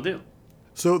 will do.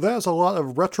 So that is a lot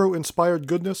of retro-inspired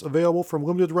goodness available from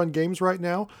Limited Run Games right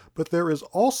now, but there is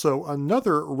also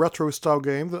another retro-style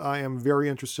game that I am very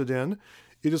interested in.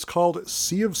 It is called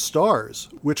Sea of Stars,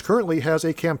 which currently has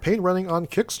a campaign running on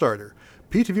Kickstarter.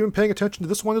 Pete, have you been paying attention to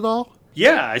this one at all?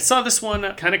 Yeah, I saw this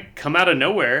one kind of come out of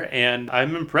nowhere, and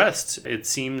I'm impressed. It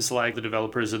seems like the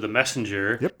developers of The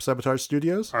Messenger... Yep, Sabotage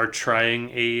Studios. ...are trying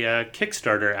a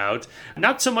Kickstarter out.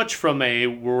 Not so much from a,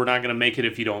 we're not going to make it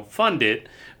if you don't fund it,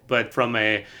 but from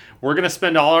a, we're going to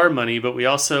spend all our money, but we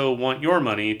also want your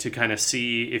money to kind of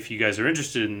see if you guys are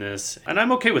interested in this. And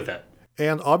I'm okay with that.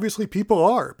 And obviously people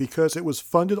are, because it was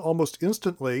funded almost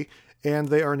instantly, and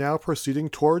they are now proceeding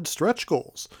toward stretch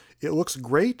goals. It looks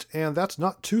great, and that's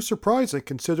not too surprising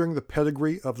considering the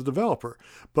pedigree of the developer.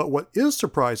 But what is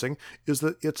surprising is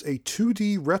that it's a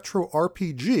 2D retro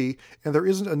RPG, and there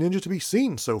isn't a ninja to be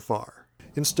seen so far.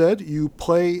 Instead, you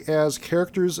play as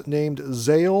characters named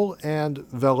Zale and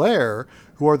Valere,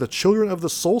 who are the children of the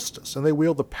solstice, and they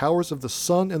wield the powers of the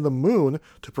sun and the moon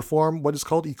to perform what is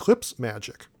called eclipse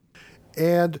magic.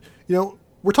 And,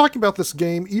 we're talking about this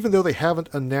game even though they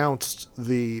haven't announced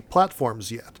the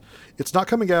platforms yet. It's not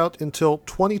coming out until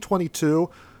 2022,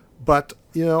 but,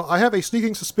 I have a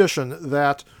sneaking suspicion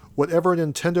that whatever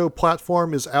Nintendo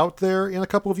platform is out there in a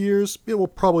couple of years, it will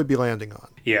probably be landing on.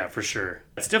 Yeah, for sure.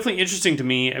 It's definitely interesting to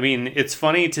me. I mean, it's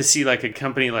funny to see like a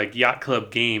company like Yacht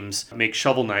Club Games make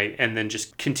Shovel Knight and then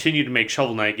just continue to make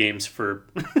Shovel Knight games for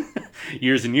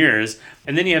years and years.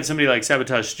 And then you have somebody like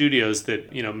Sabotage Studios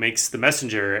that, makes The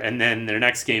Messenger, and then their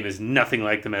next game is nothing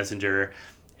like The Messenger.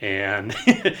 And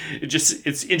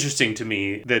it's interesting to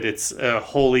me that it's a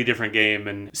wholly different game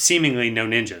and seemingly no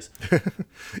ninjas.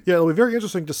 Yeah, it'll be very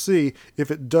interesting to see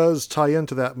if it does tie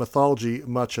into that mythology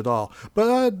much at all.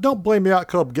 But don't blame Yacht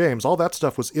Club Games. All that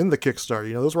stuff was in the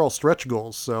Kickstarter. Those were all stretch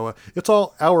goals. So it's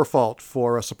all our fault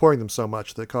for supporting them so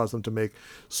much that caused them to make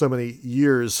so many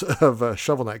years of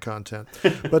Shovel Knight content.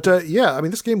 But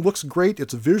this game looks great.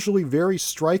 It's visually very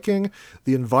striking.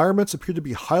 The environments appear to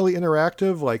be highly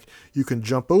interactive. Like, you can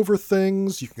jump over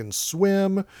things, you can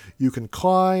swim, you can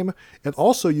climb, and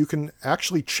also you can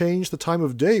actually change the time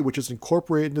of day, which is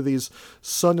incorporated into these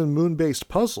sun and moon based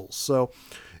puzzles. So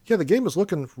yeah, the game is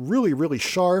looking really, really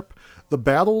sharp. The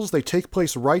battles, they take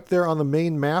place right there on the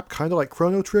main map, kind of like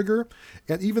Chrono Trigger.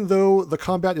 And even though the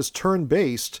combat is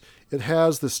turn-based, it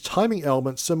has this timing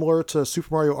element similar to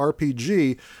Super Mario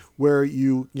RPG, where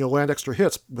you land extra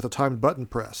hits with a timed button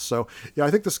press. So yeah,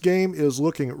 I think this game is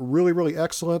looking really, really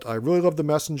excellent. I really love The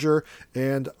Messenger,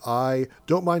 and I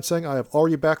don't mind saying I have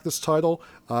already backed this title.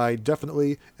 I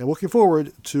definitely am looking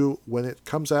forward to when it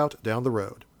comes out down the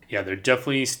road. Yeah, they're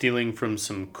definitely stealing from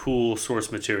some cool source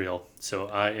material, so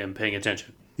I am paying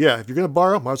attention. Yeah, if you're going to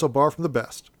borrow, might as well borrow from the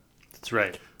best. That's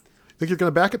right. Think you're going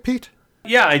to back it, Pete?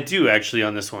 Yeah, I do actually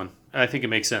on this one. I think it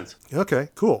makes sense. Okay,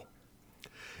 cool.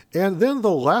 And then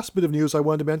the last bit of news I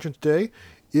wanted to mention today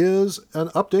is an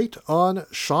update on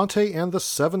Shantae and the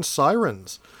Seven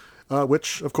Sirens,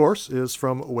 which, of course, is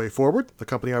from WayForward, the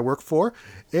company I work for.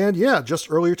 And yeah,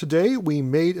 just earlier today, we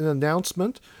made an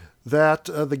announcement that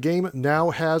the game now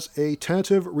has a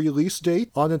tentative release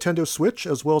date on Nintendo Switch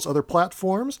as well as other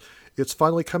platforms. It's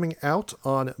finally coming out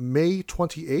on May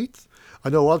 28th. I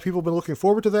know a lot of people have been looking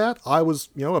forward to that. I was,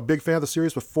 a big fan of the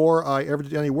series before I ever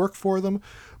did any work for them.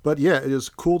 But yeah, it is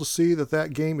cool to see that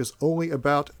that game is only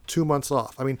about 2 months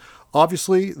off. I mean,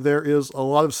 obviously there is a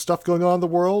lot of stuff going on in the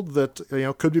world that,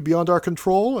 could be beyond our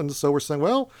control. And so we're saying,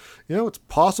 well, it's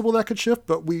possible that could shift,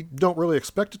 but we don't really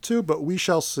expect it to, but we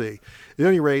shall see. At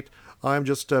any rate, I'm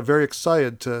just very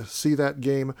excited to see that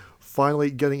game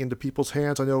finally getting into people's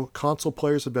hands. I know console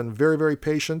players have been very, very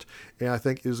patient, and I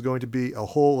think it is going to be a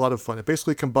whole lot of fun. It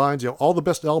basically combines, all the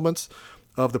best elements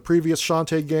of the previous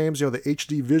Shantae games, the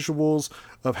HD visuals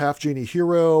of Half Genie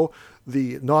Hero,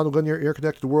 the non-linear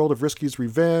interconnected world of Risky's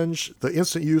Revenge, the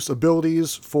instant use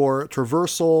abilities for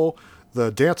traversal, the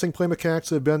dancing play mechanics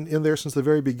that have been in there since the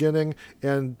very beginning.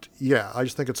 And yeah, I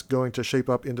just think it's going to shape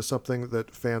up into something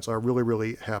that fans are really,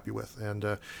 really happy with.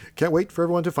 And can't wait for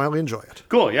everyone to finally enjoy it.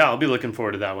 Cool. Yeah, I'll be looking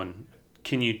forward to that one.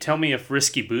 Can you tell me if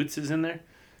Risky Boots is in there?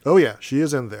 Oh yeah, she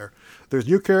is in there. There's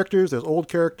new characters, there's old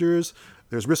characters,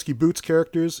 there's Risky Boots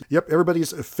characters. Yep,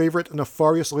 everybody's favorite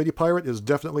nefarious lady pirate is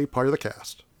definitely part of the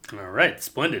cast. All right,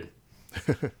 splendid.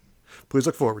 Please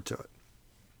look forward to it.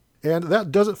 And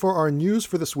that does it for our news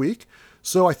for this week.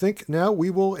 So I think now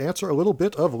we will answer a little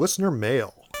bit of listener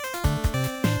mail.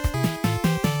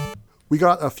 We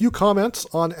got a few comments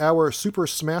on our Super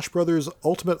Smash Bros.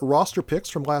 Ultimate roster picks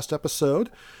from last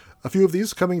episode. A few of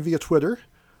these coming via Twitter.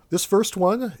 This first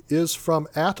one is from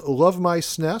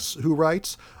 @LoveMySNES, who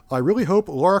writes, I really hope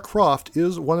Lara Croft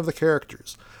is one of the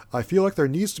characters. I feel like there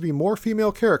needs to be more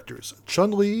female characters.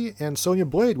 Chun-Li and Sonya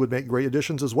Blade would make great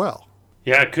additions as well.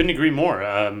 Yeah, I couldn't agree more.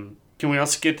 Can we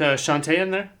also get Shantae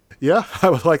in there? Yeah, I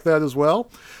would like that as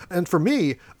well. And for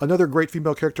me, another great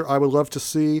female character I would love to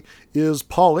see is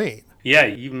Pauline. Yeah,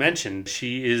 you mentioned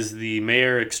she is the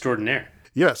mayor extraordinaire.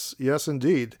 Yes,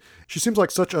 indeed. She seems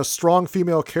like such a strong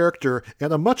female character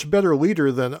and a much better leader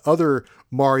than other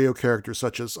Mario characters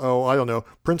such as,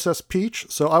 Princess Peach.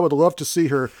 So I would love to see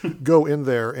her go in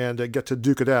there and get to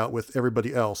duke it out with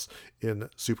everybody else in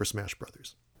Super Smash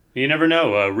Bros. You never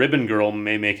know. Ribbon Girl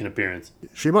may make an appearance.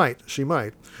 She might.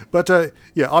 But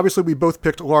obviously we both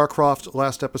picked Lara Croft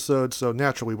last episode, so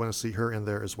naturally we want to see her in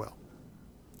there as well.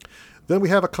 Then we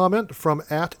have a comment from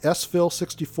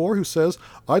 @SPhil64 who says,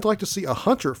 I'd like to see a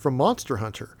hunter from Monster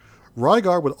Hunter.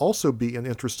 Rygar would also be an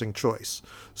interesting choice.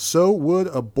 So would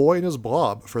a Boy and His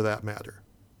Blob, for that matter.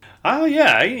 Oh,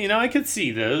 yeah. I could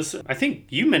see those. I think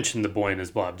you mentioned the Boy and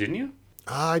His Blob, didn't you?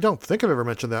 I don't think I've ever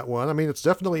mentioned that one. I mean, it's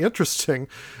definitely interesting.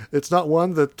 It's not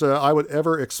one that I would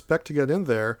ever expect to get in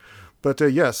there. But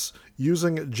yes,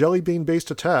 using jelly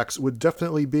bean-based attacks would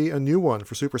definitely be a new one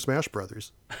for Super Smash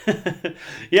Bros.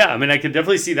 Yeah, I mean, I could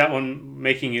definitely see that one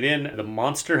making it in. The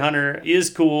Monster Hunter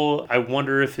is cool. I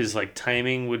wonder if his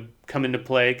timing would come into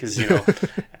play because,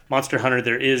 Monster Hunter,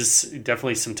 there is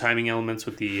definitely some timing elements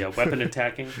with the weapon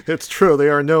attacking. It's true. They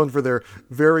are known for their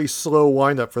very slow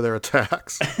wind-up for their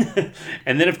attacks.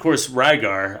 And then, of course,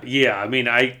 Rygar. Yeah, I mean,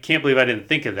 I can't believe I didn't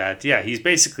think of that. Yeah, he's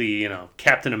basically,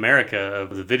 Captain America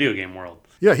of the video game world.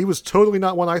 Yeah, he was totally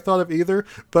not one I thought of either.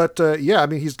 But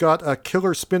he's got a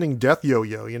killer spinning death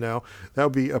yo-yo, That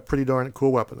would be a pretty darn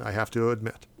cool weapon, I have to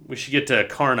admit. We should get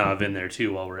Karnov in there,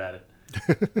 too, while we're at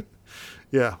it.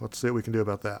 Yeah, let's see what we can do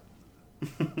about that.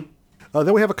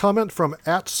 Then we have a comment from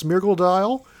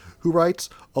 @Smirgledile, who writes,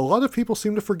 a lot of people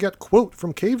seem to forget quote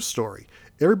from Cave Story.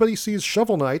 Everybody sees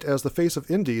Shovel Knight as the face of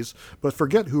indies, but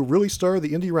forget who really started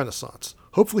the indie renaissance.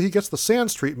 Hopefully he gets the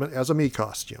Sans treatment as a Mii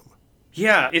costume.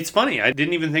 Yeah, it's funny. I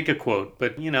didn't even think of quote,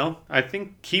 but, I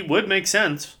think he would make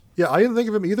sense. Yeah, I didn't think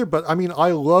of him either, but I mean,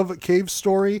 I love Cave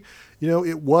Story.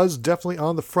 It was definitely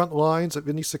on the front lines of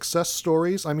indie success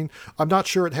stories. I mean, I'm not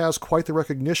sure it has quite the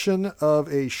recognition of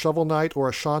a Shovel Knight or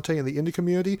a Shantae in the indie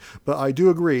community, but I do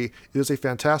agree it is a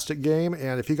fantastic game,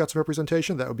 and if he got some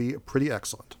representation, that would be pretty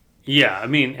excellent. Yeah, I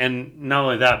mean, and not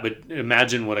only that, but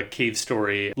imagine what a Cave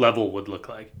Story level would look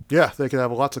like. Yeah, they could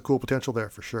have lots of cool potential there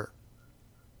for sure.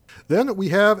 Then we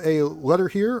have a letter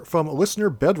here from listener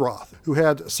Bedroth, who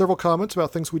had several comments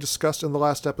about things we discussed in the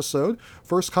last episode,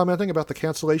 first commenting about the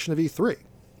cancellation of E3.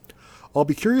 I'll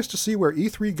be curious to see where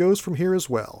E3 goes from here as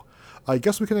well. I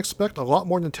guess we can expect a lot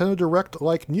more Nintendo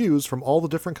Direct-like news from all the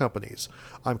different companies.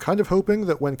 I'm kind of hoping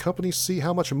that when companies see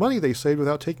how much money they saved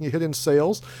without taking a hit in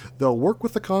sales, they'll work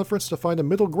with the conference to find a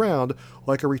middle ground,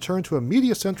 like a return to a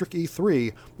media-centric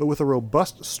E3, but with a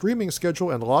robust streaming schedule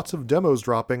and lots of demos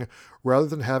dropping, rather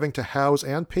than having to house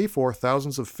and pay for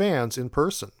thousands of fans in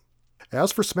person.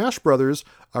 As for Smash Brothers,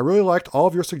 I really liked all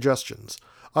of your suggestions.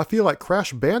 I feel like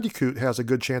Crash Bandicoot has a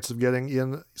good chance of getting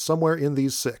in somewhere in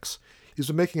these 6. He's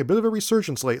been making a bit of a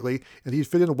resurgence lately, and he'd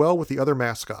fit in well with the other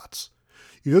mascots.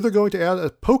 They're going to add a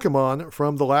Pokemon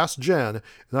from the last gen,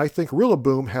 and I think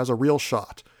Rillaboom has a real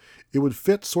shot. It would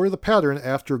fit sort of the pattern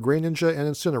after Greninja and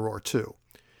Incineroar, too.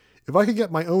 If I could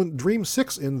get my own Dream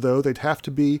 6 in, though, they'd have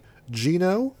to be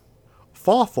Geno,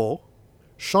 Fawful,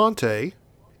 Shantae,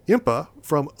 Impa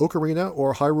from Ocarina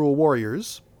or Hyrule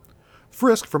Warriors,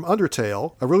 Frisk from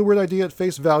Undertale, a really weird idea at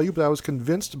face value, but I was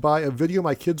convinced by a video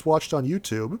my kids watched on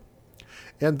YouTube,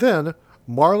 and then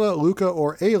Marla, Luca,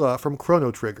 or Ayla from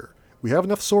Chrono Trigger. We have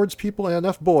enough swords people and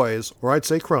enough boys, or I'd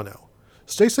say Chrono.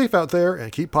 Stay safe out there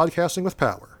and keep podcasting with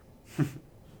power.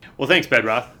 Well, thanks,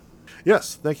 Bedroth.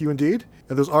 Yes, thank you indeed.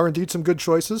 And those are indeed some good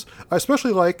choices. I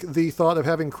especially like the thought of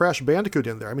having Crash Bandicoot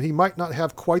in there. I mean, he might not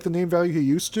have quite the name value he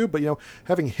used to, but,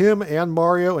 having him and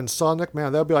Mario and Sonic,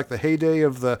 man, that would be like the heyday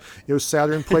of the,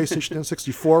 Saturn, PlayStation, and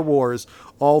 64 wars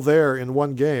all there in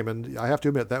one game. And I have to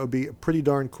admit, that would be pretty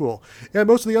darn cool. And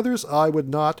most of the others, I would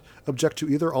not object to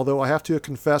either, although I have to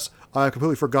confess, I've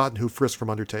completely forgotten who Frisk from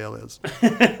Undertale is.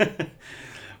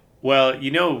 Well,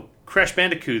 Crash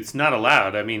Bandicoot's not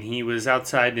allowed. I mean, he was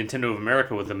outside Nintendo of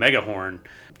America with the Mega Horn,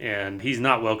 and he's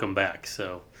not welcome back,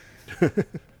 so.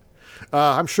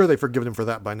 I'm sure they've forgiven him for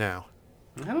that by now.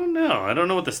 I don't know. I don't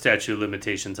know what the statute of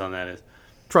limitations on that is.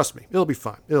 Trust me, it'll be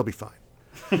fine. It'll be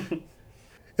fine.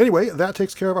 Anyway, that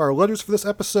takes care of our letters for this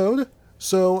episode.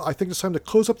 So I think it's time to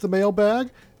close up the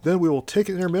mailbag. Then we will take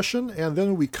an intermission, and then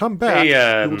when we come back,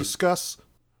 we will discuss...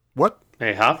 What?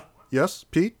 Hey, Huff? Yes,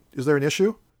 Pete? Is there an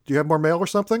issue? Do you have more mail or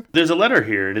something? There's a letter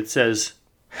here, and it says,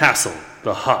 Hassel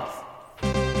the Huff.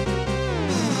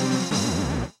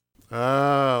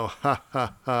 Oh, ha,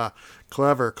 ha, ha.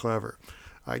 Clever, clever.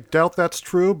 I doubt that's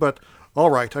true, but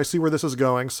all right, I see where this is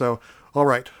going, so all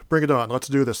right, bring it on. Let's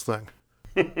do this thing.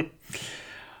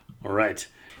 All right.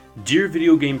 Dear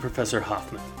Video Game Professor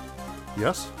Hoffman.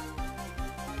 Yes?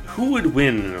 Who would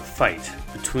win in a fight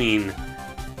between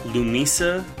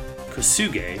Lumisa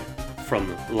Kosuge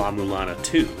from La Mulana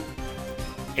 2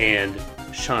 and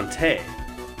Shantae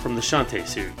from the Shantae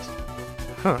series?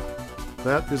 Huh.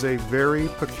 That is a very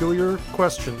peculiar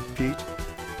question, Pete.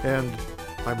 And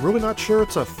I'm really not sure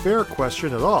it's a fair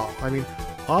question at all. I mean,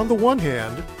 on the one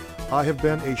hand, I have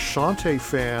been a Shantae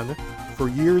fan for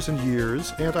years and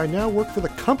years, and I now work for the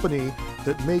company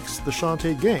that makes the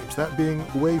Shantae games, that being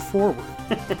Way Forward.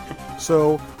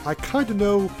 So I kind of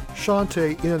know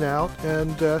Shantae in and out,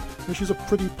 and she's a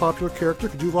pretty popular character,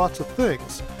 can do lots of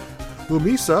things.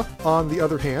 Lumisa, on the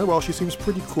other hand, while she seems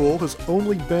pretty cool, has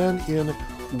only been in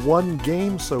one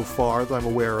game so far that I'm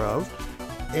aware of,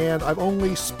 and I've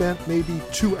only spent maybe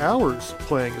 2 hours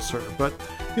playing as her. But,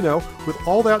 with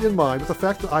all that in mind, with the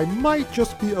fact that I might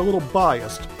just be a little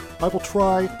biased, I will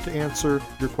try to answer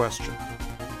your question.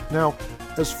 Now,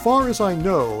 as far as I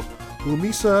know,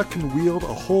 Lumisa can wield a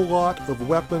whole lot of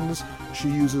weapons. She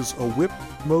uses a whip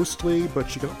mostly, but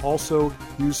she can also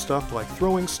use stuff like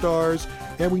throwing stars,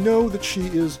 and we know that she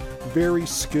is very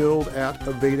skilled at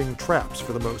evading traps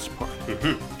for the most part.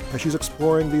 As she's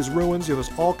exploring these ruins, there's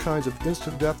all kinds of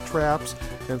instant death traps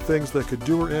and things that could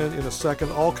do her in a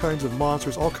second, all kinds of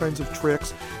monsters, all kinds of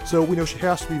tricks, so we know she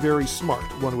has to be very smart,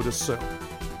 one would assume.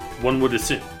 One would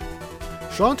assume.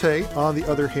 Shantae, on the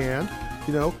other hand,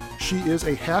 she is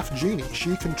a half genie.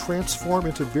 She can transform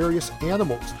into various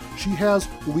animals. She has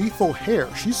lethal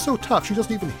hair. She's so tough, she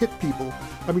doesn't even hit people.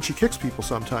 I mean, she kicks people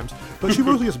sometimes, but she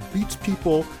really just beats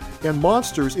people and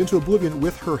monsters into oblivion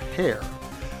with her hair.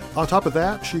 On top of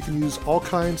that, she can use all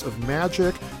kinds of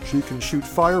magic. She can shoot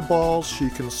fireballs. She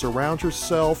can surround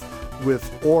herself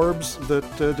with orbs that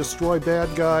destroy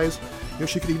bad guys.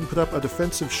 She could even put up a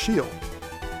defensive shield.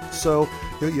 So,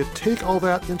 you take all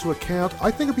that into account, I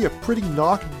think it'd be a pretty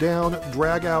knockdown,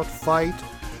 drag-out fight,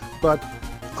 but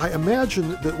I imagine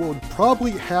that what would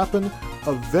probably happen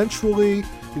eventually,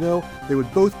 they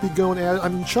would both be going at it. I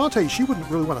mean, Shantae, she wouldn't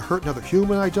really want to hurt another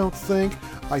human, I don't think.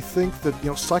 I think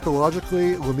that,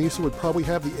 psychologically, Lumisa would probably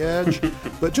have the edge,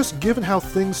 but just given how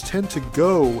things tend to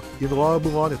go in La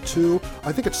Mulana 2,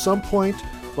 I think at some point,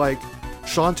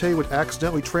 Shantae would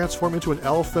accidentally transform into an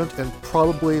elephant and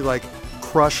probably,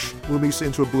 crush Lumisa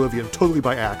into oblivion, totally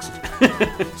by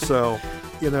accident. So,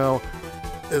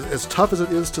 as tough as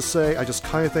it is to say, I just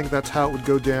kind of think that's how it would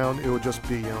go down. It would just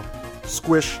be,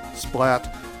 squish,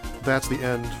 splat, that's the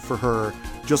end for her,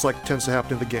 just like tends to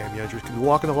happen in the game. You could be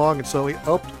walking along and suddenly,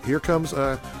 here comes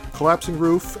a collapsing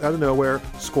roof out of nowhere,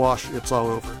 squash, it's all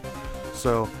over.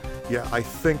 So, yeah, I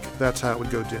think that's how it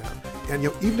would go down. And,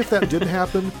 even if that didn't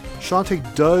happen,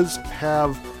 Shantae does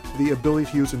have the ability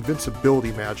to use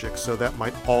invincibility magic, so that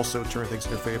might also turn things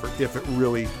in her favor if it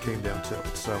really came down to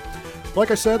it. So, like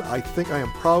I said, I think I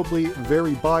am probably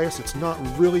very biased. It's not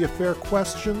really a fair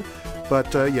question,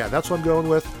 but yeah, that's what I'm going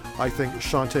with. I think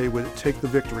Shantae would take the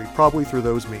victory, probably through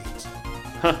those means.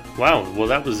 Huh, wow, well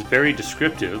that was very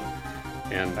descriptive.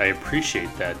 and I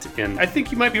appreciate that. And I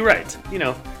think you might be right. You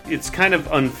know, it's kind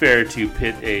of unfair to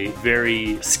pit a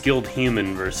very skilled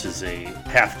human versus a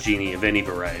half genie of any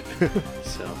variety.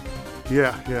 So,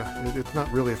 yeah, it's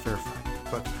not really a fair fight.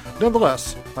 But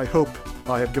nonetheless, I hope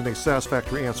I have given a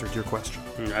satisfactory answer to your question.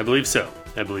 I believe so.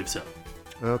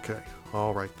 Okay,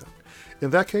 all right then. In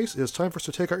that case, it is time for us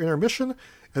to take our intermission,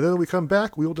 and then when we come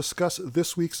back, we will discuss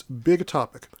this week's big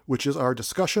topic, which is our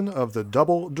discussion of the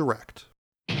Double Direct.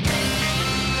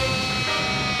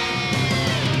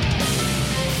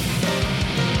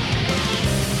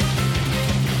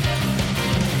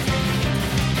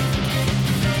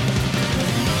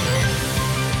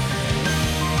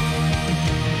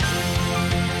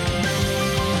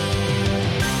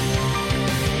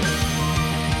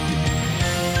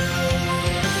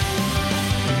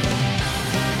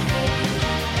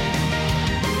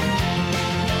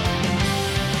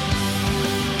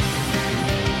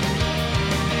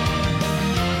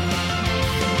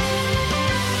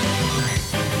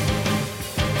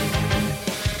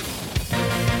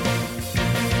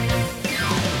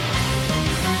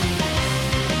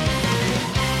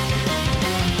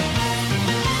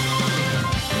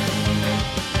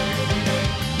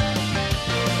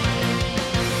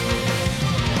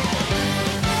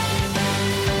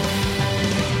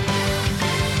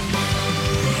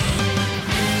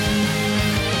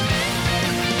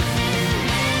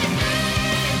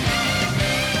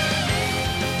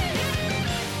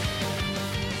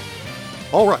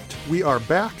 All right, we are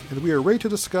back, and we are ready to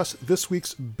discuss this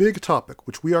week's big topic,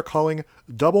 which we are calling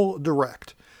Double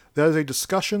Direct. That is a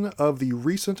discussion of the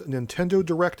recent Nintendo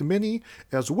Direct Mini,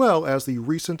 as well as the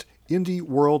recent Indie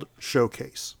World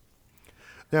Showcase.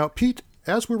 Now, Pete,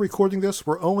 as we're recording this,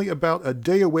 we're only about a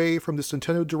day away from this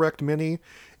Nintendo Direct Mini,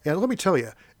 and let me tell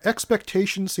you,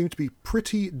 expectations seem to be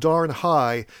pretty darn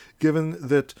high, given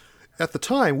that at the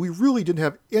time, we really didn't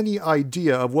have any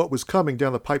idea of what was coming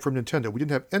down the pipe from Nintendo. We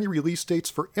didn't have any release dates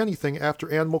for anything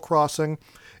after Animal Crossing,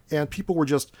 and people were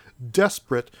just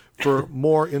desperate for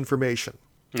more information.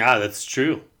 Ah, that's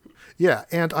true. Yeah,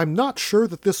 and I'm not sure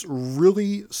that this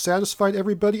really satisfied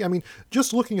everybody. I mean,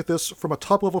 just looking at this from a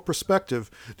top-level perspective,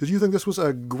 did you think this was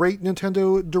a great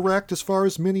Nintendo Direct as far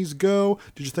as minis go?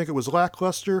 Did you think it was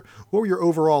lackluster? What were your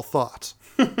overall thoughts?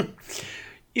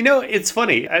 You know, it's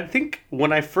funny. I think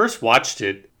when I first watched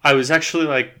it, I was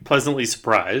actually pleasantly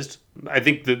surprised. I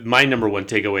think that my number one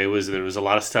takeaway was there was a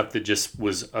lot of stuff that just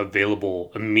was available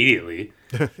immediately.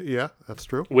 Yeah, that's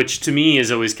true. Which to me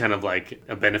is always kind of like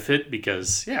a benefit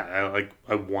because, I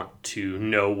want to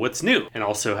know what's new and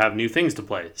also have new things to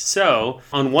play. So,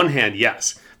 on one hand,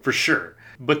 yes, for sure.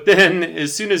 But then,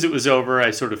 as soon as it was over,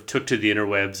 I sort of took to the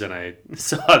interwebs and I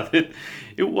saw that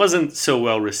it wasn't so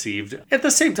well received. At the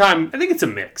same time, I think it's a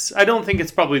mix. I don't think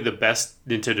it's probably the best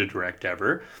Nintendo Direct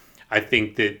ever. I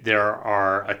think that there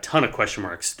are a ton of question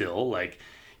marks still.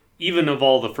 Even of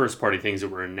all the first-party things that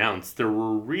were announced, there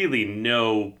were really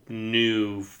no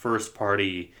new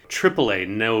first-party AAA,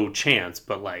 no chance,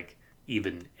 but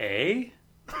even A?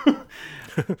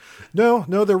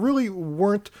 No, there really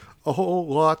weren't a whole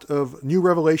lot of new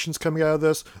revelations coming out of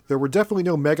this. There were definitely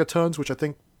no megatons, which I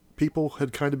think people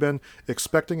had kind of been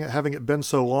expecting, having it been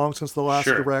so long since the last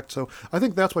Direct. So I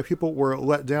think that's why people were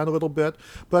let down a little bit.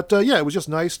 But it was just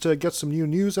nice to get some new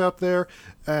news out there.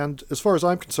 And as far as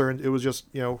I'm concerned, it was just,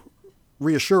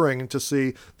 reassuring to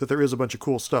see that there is a bunch of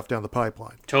cool stuff down the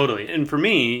pipeline. Totally. And for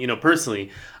me, personally,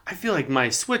 I feel like my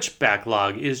Switch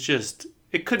backlog is just...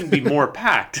 It couldn't be more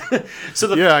packed.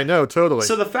 Yeah, I know, totally.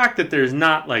 So the fact that there's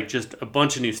not just a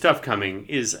bunch of new stuff coming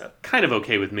is kind of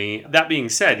okay with me. That being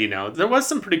said, there was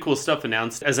some pretty cool stuff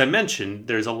announced. As I mentioned,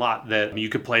 there's a lot that you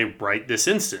could play right this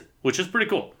instant, which is pretty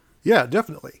cool. Yeah,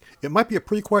 definitely. It might be a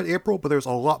pretty quiet April, but there's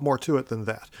a lot more to it than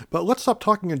that. But let's stop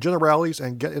talking in generalities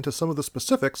and get into some of the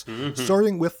specifics,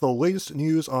 starting with the latest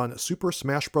news on Super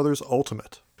Smash Bros.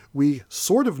 Ultimate. We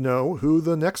sort of know who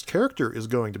the next character is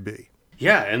going to be.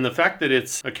 Yeah, and the fact that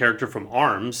it's a character from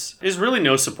ARMS is really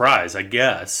no surprise, I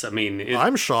guess. I mean...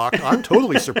 I'm shocked. I'm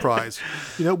totally surprised.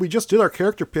 We just did our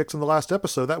character picks in the last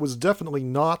episode. That was definitely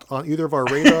not on either of our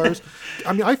radars.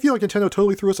 I mean, I feel like Nintendo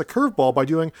totally threw us a curveball by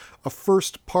doing a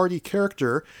first-party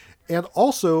character and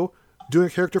also doing a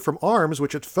character from ARMS,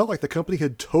 which it felt like the company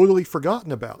had totally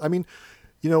forgotten about. I mean,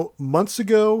 months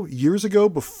ago, years ago,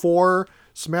 before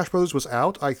Smash Bros. Was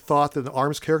out, I thought that an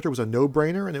ARMS character was a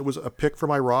no-brainer and it was a pick for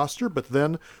my roster, but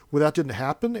then when that didn't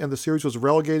happen and the series was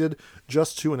relegated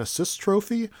just to an assist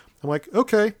trophy, I'm like,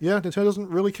 okay, yeah, Nintendo doesn't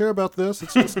really care about this.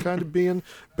 It's just kind of being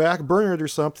backburnered or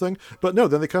something. But no,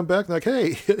 then they come back and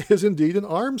hey, it is indeed an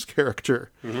ARMS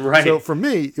character. Right. So for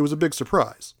me, it was a big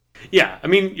surprise. Yeah, I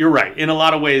mean, you're right. In a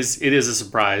lot of ways, it is a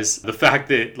surprise. The fact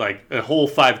that, like, a whole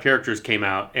 5 characters came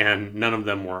out and none of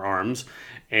them were arms.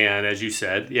 And as you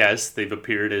said, yes, they've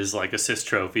appeared as, like, assist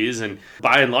trophies. And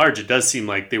by and large, it does seem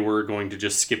like they were going to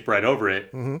just skip right over it.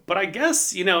 Mm-hmm. But I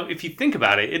guess, if you think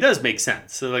about it, it does make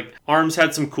sense. So, like, arms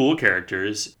had some cool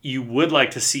characters. You would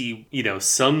like to see,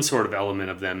 some sort of element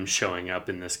of them showing up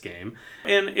in this game.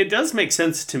 And it does make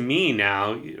sense to me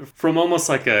now from almost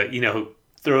like a,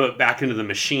 throw it back into the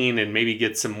machine and maybe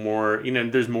get some more,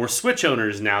 there's more Switch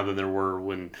owners now than there were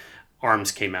when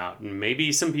ARMS came out. And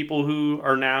maybe some people who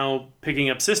are now picking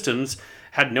up systems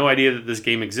had no idea that this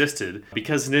game existed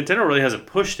because Nintendo really hasn't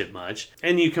pushed it much.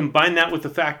 And you combine that with the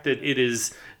fact that it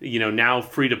is, now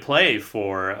free to play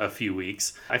for a few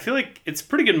weeks. I feel like it's a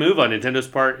pretty good move on Nintendo's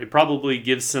part. It probably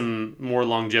gives some more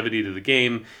longevity to the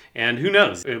game. And who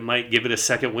knows, it might give it a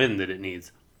second win that it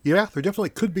needs. Yeah, there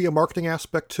definitely could be a marketing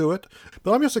aspect to it,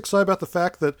 but I'm just excited about the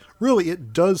fact that really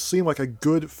it does seem like a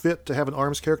good fit to have an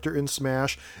ARMS character in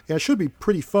Smash, and it should be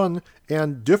pretty fun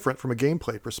and different from a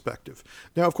gameplay perspective.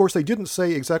 Now, of course, they didn't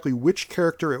say exactly which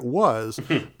character it was,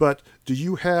 but do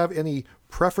you have any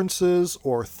preferences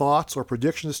or thoughts or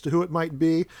predictions as to who it might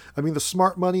be? I mean, the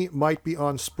smart money might be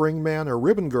on Springman or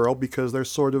Ribbon Girl because they're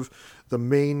sort of the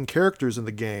main characters in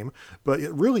the game, but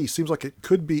it really seems like it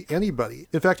could be anybody.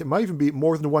 In fact, it might even be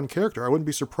more than one character. I wouldn't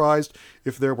be surprised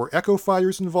if there were Echo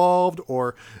Fighters involved,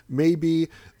 or maybe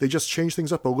they just change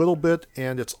things up a little bit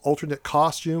and it's alternate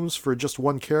costumes for just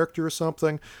one character or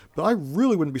something. But I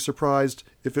really wouldn't be surprised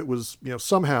if it was,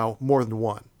 somehow more than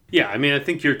one. Yeah, I mean, I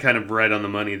think you're kind of right on the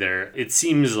money there. It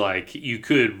seems like you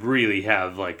could really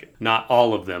have, like, not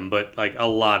all of them, but, like, a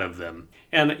lot of them.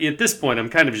 And at this point, I'm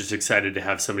kind of just excited to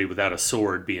have somebody without a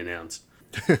sword be announced.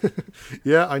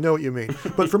 Yeah, I know what you mean.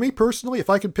 But for me personally, if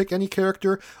I could pick any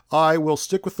character, I will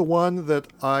stick with the one that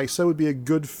I said would be a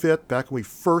good fit back when we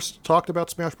first talked about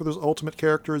Smash Bros. Ultimate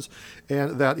characters,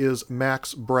 and that is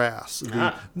Max Brass,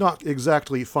 the not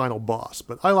exactly final boss.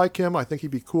 But I like him. I think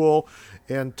he'd be cool.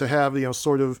 And to have,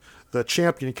 sort of the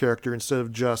champion character instead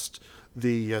of just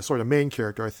the sort of main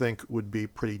character, I think would be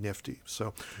pretty nifty.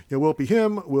 So, will it be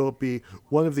him? Will it be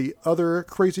one of the other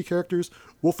crazy characters?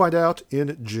 We'll find out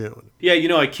in June. Yeah,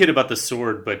 I kid about the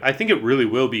sword, but I think it really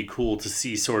will be cool to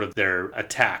see sort of their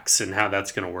attacks and how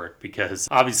that's going to work, because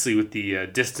obviously with the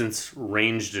distance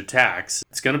ranged attacks,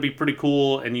 it's going to be pretty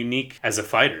cool and unique as a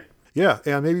fighter. Yeah,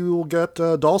 and maybe we will get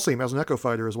Dhalsim as an Echo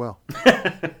Fighter as well.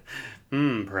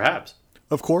 Perhaps.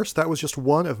 Of course, that was just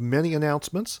one of many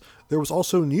announcements. There was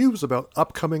also news about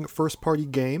upcoming first-party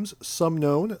games, some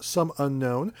known, some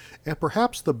unknown, and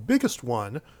perhaps the biggest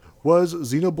one was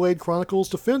Xenoblade Chronicles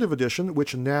Definitive Edition,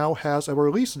 which now has a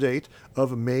release date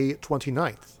of May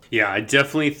 29th. Yeah, I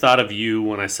definitely thought of you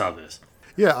when I saw this.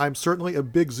 Yeah, I'm certainly a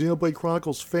big Xenoblade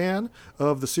Chronicles fan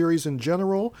of the series in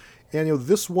general. And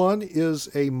this one is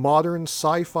a modern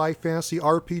sci-fi fantasy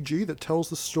RPG that tells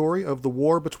the story of the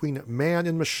war between man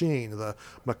and machine, the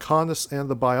Mechonis and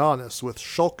the Bionis, with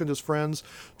Shulk and his friends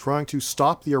trying to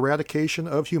stop the eradication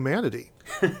of humanity.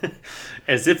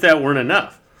 As if that weren't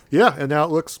enough. Yeah, and now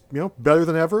it looks, better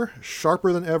than ever,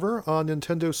 sharper than ever on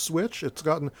Nintendo Switch. It's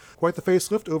gotten quite the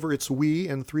facelift over its Wii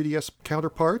and 3DS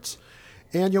counterparts.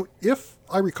 And, if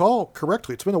I recall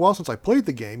correctly, it's been a while since I played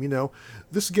the game,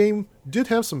 this game did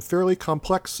have some fairly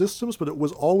complex systems, but it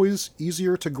was always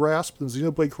easier to grasp than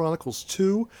Xenoblade Chronicles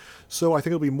 2, so I think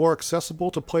it'll be more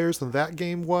accessible to players than that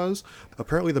game was.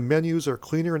 Apparently the menus are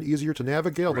cleaner and easier to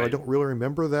navigate, although I don't really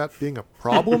remember that being a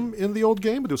problem in the old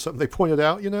game, but it was something they pointed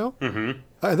out, Mm-hmm.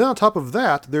 And then on top of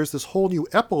that, there's this whole new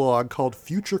epilogue called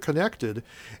Future Connected,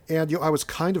 and I was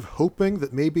kind of hoping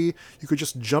that maybe you could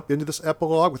just jump into this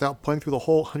epilogue without playing through the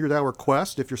whole 100-hour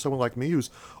quest if you're someone like me who's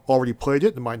already played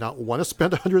it and might not want to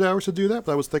spend 100 hours to do that,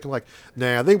 but I was thinking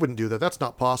nah, they wouldn't do that. That's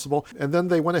not possible. And then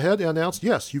they went ahead and announced,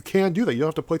 yes, you can do that. You don't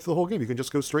have to play through the whole game. You can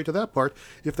just go straight to that part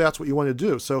if that's what you want to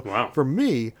do. So For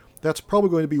me, that's probably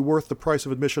going to be worth the price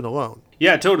of admission alone.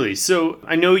 Yeah, totally. So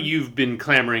I know you've been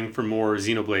clamoring for more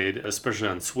Xenoblade, especially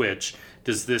on Switch.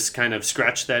 Does this kind of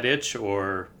scratch that itch,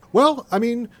 or... Well, I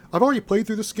mean, I've already played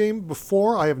through this game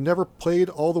before. I have never played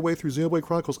all the way through Xenoblade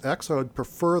Chronicles X. I would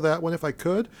prefer that one if I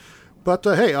could. But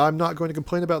hey, I'm not going to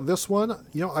complain about this one.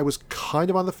 I was kind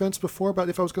of on the fence before about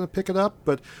if I was going to pick it up,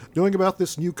 but knowing about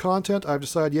this new content, I've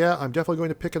decided, yeah, I'm definitely going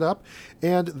to pick it up.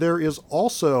 And there is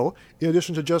also, in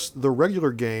addition to just the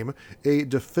regular game, a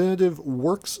definitive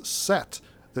works set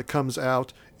that comes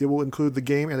out. It will include the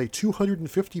game and a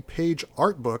 250-page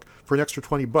art book for an extra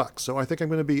 $20. So I think I'm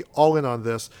going to be all in on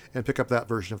this and pick up that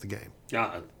version of the game.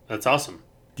 Yeah, that's awesome.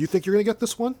 Do you think you're going to get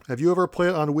this one? Have you ever played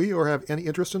it on Wii or have any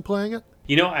interest in playing it?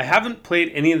 You know, I haven't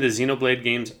played any of the Xenoblade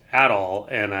games at all,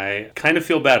 and I kind of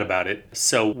feel bad about it,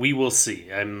 so we will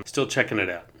see. I'm still checking it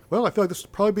out. Well, I feel like this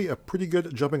would probably be a pretty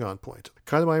good jumping on point.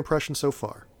 Kind of my impression so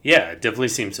far. Yeah, it definitely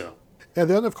seems so. And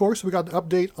then, of course, we got an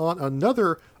update on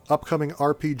another upcoming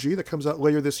RPG that comes out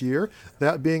later this year,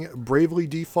 that being Bravely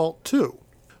Default 2.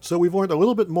 So we've learned a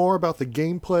little bit more about the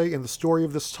gameplay and the story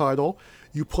of this title.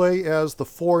 You play as the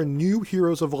 4 new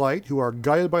heroes of light who are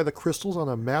guided by the crystals on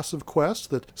a massive quest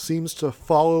that seems to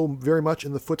follow very much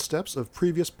in the footsteps of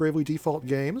previous Bravely Default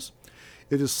games.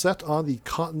 It is set on the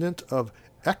continent of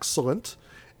Excellent,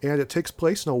 and it takes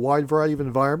place in a wide variety of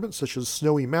environments such as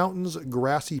snowy mountains,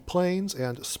 grassy plains,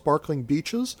 and sparkling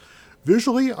beaches.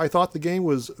 Visually, I thought the game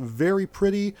was very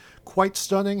pretty, quite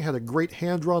stunning, had a great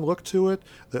hand-drawn look to it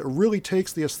that really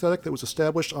takes the aesthetic that was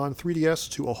established on 3DS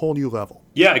to a whole new level.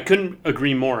 Yeah, I couldn't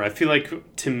agree more. I feel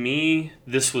like, to me,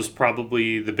 this was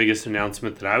probably the biggest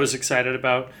announcement that I was excited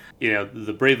about. You know,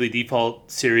 the Bravely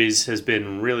Default series has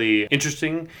been really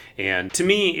interesting, and to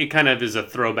me, it kind of is a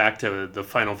throwback to the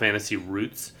Final Fantasy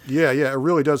roots. Yeah, it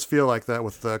really does feel like that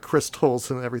with the crystals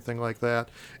and everything like that,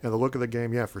 and the look of the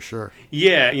game, yeah, for sure.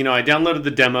 Yeah, you know, I downloaded the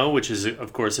demo, which is,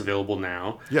 of course, available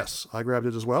now. Yes, I grabbed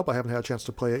it as well, but I haven't had a chance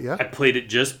to play it yet. I played it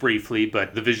just briefly,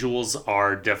 but the visuals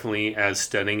are definitely as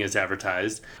stunning as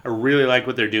advertised. I really like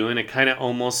what they're doing. It kind of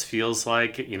almost feels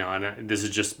like, you know, and this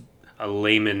is just a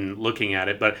layman looking at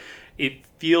it, but it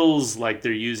feels like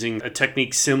they're using a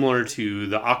technique similar to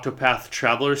the Octopath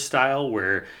Traveler style,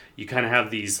 where you kind of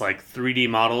have these like 3D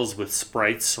models with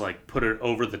sprites like put it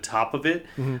over the top of it,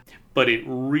 but it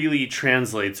really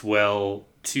translates well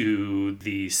to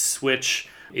the Switch.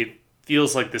 It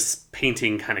feels like this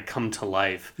painting kind of come to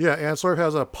life. Yeah, and it sort of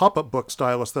has a pop-up book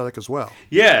style aesthetic as well.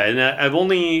 Yeah, and I've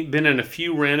only been in a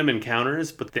few random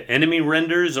encounters, but the enemy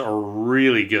renders are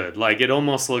really good. Like, it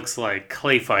almost looks like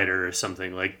Clay Fighter or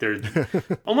something. Like, they're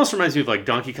almost reminds me of like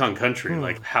Donkey Kong Country,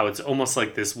 like how it's almost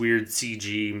like this weird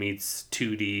CG meets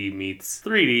 2D meets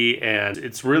 3D, and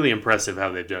it's really impressive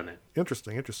how they've done it.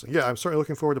 Interesting. Yeah, I'm certainly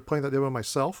looking forward to playing that demo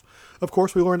myself. Of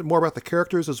course, we learned more about the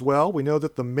characters as well. We know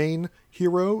that the main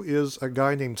hero is a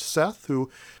guy named Seth who,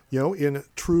 you know, in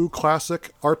true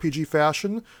classic RPG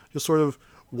fashion, just sort of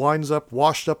winds up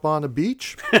washed up on a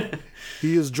beach.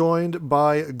 He is joined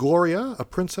by Gloria, a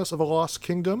princess of a lost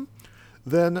kingdom,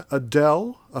 then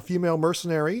Adele, a female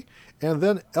mercenary, and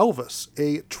then Elvis,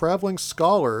 a traveling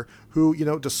scholar who, you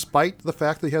know, despite the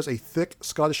fact that he has a thick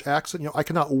Scottish accent, you know, I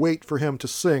cannot wait for him to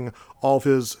sing all of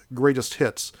his greatest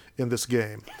hits in this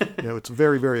game. You know, it's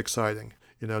very, very exciting.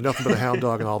 You know, nothing but a hound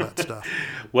dog and all that stuff.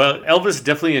 Well, Elvis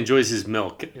definitely enjoys his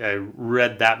milk. I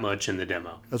read that much in the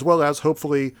demo. As well as,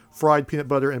 hopefully, fried peanut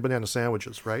butter and banana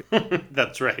sandwiches, right?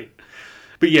 That's right.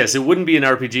 But yes, it wouldn't be an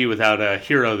RPG without a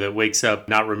hero that wakes up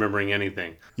not remembering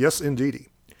anything. Yes, indeedy.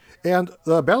 And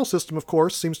the battle system, of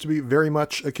course, seems to be very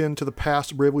much akin to the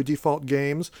past Bravely Default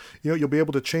games. You know, you'll be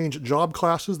able to change job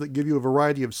classes that give you a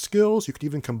variety of skills. You can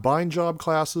even combine job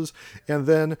classes. And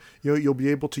then, you know, you'll be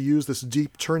able to use this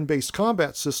deep turn-based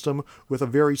combat system with a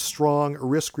very strong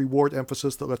risk-reward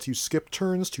emphasis that lets you skip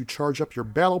turns to charge up your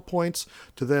battle points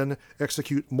to then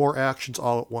execute more actions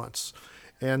all at once.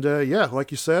 And yeah, like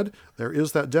you said, there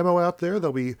is that demo out there.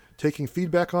 They'll be taking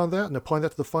feedback on that and applying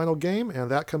that to the final game,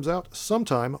 and that comes out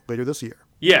sometime later this year.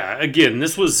 Yeah, again,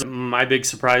 this was my big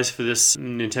surprise for this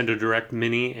Nintendo Direct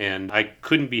Mini, and I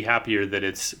couldn't be happier that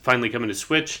it's finally coming to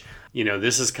Switch. You know,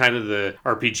 this is kind of the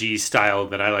RPG style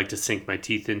that I like to sink my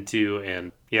teeth into,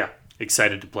 and yeah,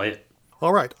 excited to play it.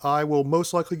 All right, I will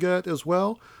most likely get it as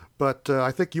well, but I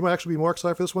think you might actually be more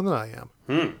excited for this one than I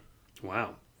am.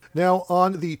 Wow. Now,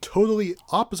 on the totally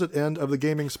opposite end of the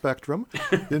gaming spectrum,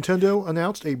 Nintendo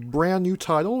announced a brand new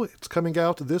title. It's coming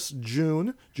out this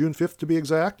June 5th to be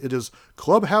exact. It is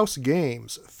Clubhouse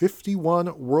Games,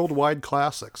 51 Worldwide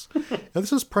Classics. Now,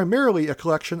 this is primarily a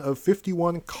collection of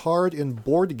 51 card and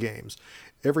board games.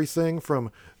 Everything from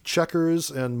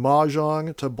checkers and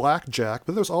mahjong to blackjack,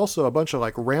 but there's also a bunch of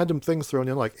like random things thrown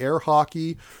in, like air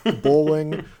hockey,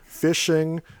 bowling,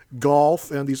 fishing,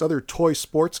 golf, and these other toy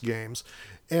sports games.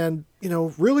 And, you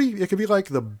know, really, it could be like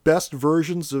the best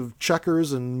versions of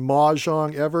checkers and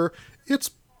mahjong ever. It's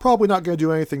probably not going to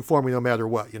do anything for me no matter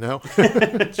what, you know?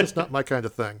 It's just not my kind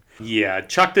of thing. Yeah,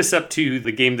 chalk this up to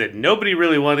the game that nobody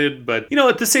really wanted, but, you know,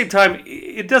 at the same time,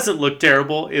 it doesn't look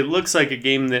terrible. It looks like a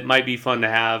game that might be fun to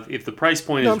have if the price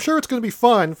point is... I'm sure it's going to be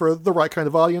fun for the right kind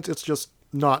of audience. It's just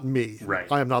not me. Right.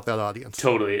 I am not that audience.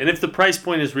 Totally. And if the price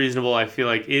point is reasonable, I feel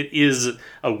like it is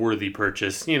a worthy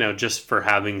purchase, you know, just for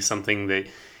having something that,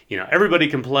 you know, everybody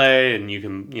can play and you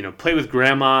can, you know, play with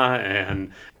grandma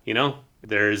and, you know,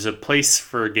 There's a place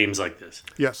for games like this.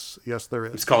 Yes, there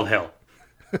It's is. called hell.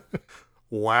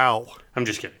 Wow. I'm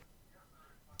just kidding.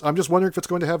 I'm just wondering if it's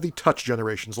going to have the Touch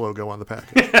Generations logo on the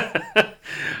package.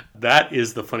 That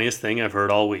is the funniest thing I've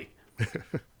heard all week.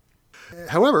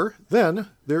 However, then,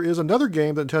 there is another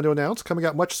game that Nintendo announced coming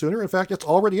out much sooner. In fact, it's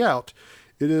already out.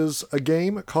 It is a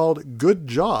game called Good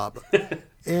Job.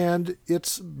 And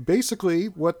it's basically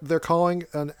what they're calling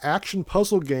an action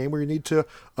puzzle game where you need to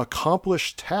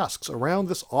accomplish tasks around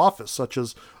this office, such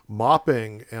as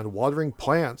mopping and watering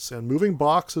plants and moving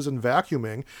boxes and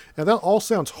vacuuming. And that all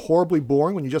sounds horribly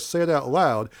boring when you just say it out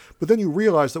loud. But then you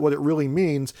realize that what it really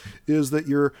means is that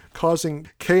you're causing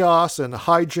chaos and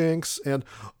hijinks and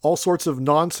all sorts of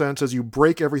nonsense as you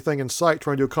break everything in sight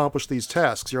trying to accomplish these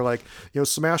tasks. You're like,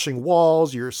 smashing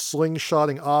walls, you're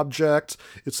slingshotting objects.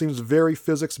 It seems very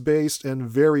physics-based and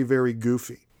very, very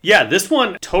goofy. Yeah, this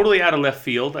one totally out of left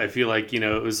field. I feel like,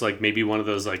 it was like maybe one of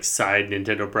those like side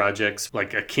Nintendo projects,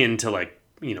 like akin to like,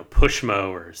 Pushmo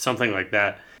or something like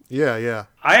that. Yeah.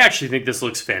 I actually think this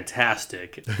looks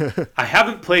fantastic. I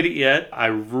haven't played it yet. I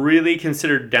really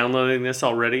considered downloading this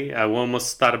already. I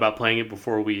almost thought about playing it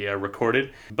before we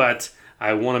recorded, but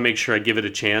I want to make sure I give it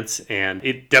a chance, and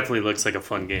it definitely looks like a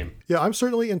fun game. Yeah, I'm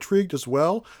certainly intrigued as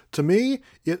well. To me,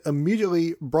 it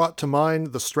immediately brought to mind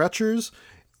the Stretchers,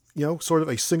 sort of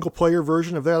a single-player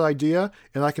version of that idea,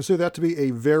 and I consider that to be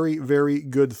a very, very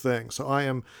good thing. So I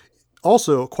am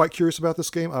also quite curious about this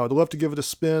game. I would love to give it a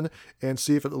spin and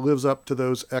see if it lives up to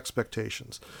those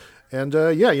expectations. And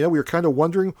we were kind of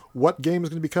wondering what game is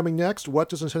going to be coming next. What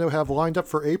does Nintendo have lined up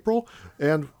for April?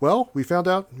 And, well, we found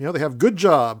out, they have Good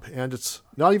Job, and it's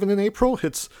not even in April.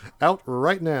 It's out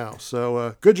right now.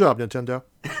 So good job, Nintendo.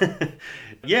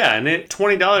 Yeah, and at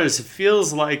 $20, it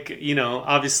feels like,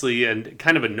 obviously and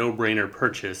kind of a no-brainer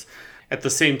purchase. At the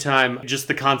same time, just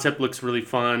the concept looks really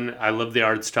fun. I love the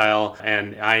art style,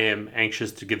 and I am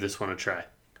anxious to give this one a try.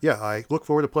 Yeah, I look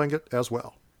forward to playing it as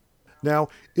well. Now,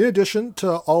 in addition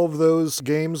to all of those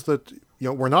games that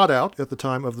were not out at the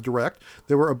time of the Direct,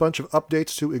 there were a bunch of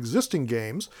updates to existing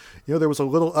games. There was a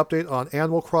little update on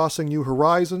Animal Crossing New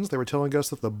Horizons. They were telling us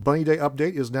that the Bunny Day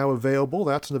update is now available.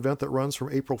 That's an event that runs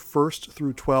from April 1st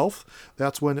through 12th.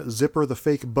 That's when Zipper the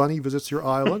fake bunny visits your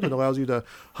island and allows you to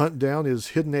hunt down his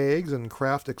hidden eggs and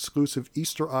craft exclusive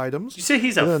Easter items. You say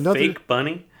he's a fake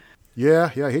bunny? Yeah,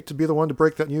 I hate to be the one to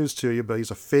break that news to you, but he's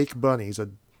a fake bunny. He's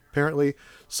apparently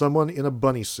someone in a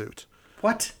bunny suit.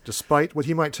 What? Despite what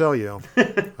he might tell you,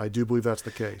 I do believe that's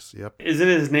the case. Yep. Isn't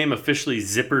his name officially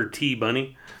Zipper T.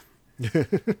 Bunny?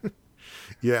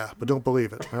 Yeah, but don't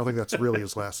believe it. I don't think that's really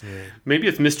his last name. Maybe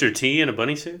it's Mr. T in a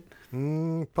bunny suit?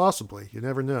 Possibly. You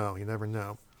never know.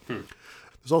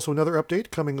 There's also another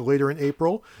update coming later in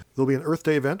April. There'll be an Earth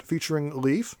Day event featuring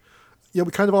Leaf. We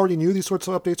kind of already knew these sorts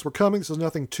of updates were coming. This is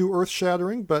nothing too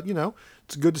earth-shattering, but,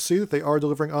 it's good to see that they are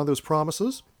delivering on those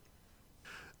promises.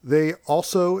 They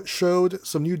also showed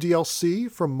some new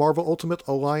DLC from Marvel Ultimate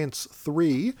Alliance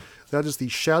 3. That is the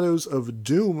Shadows of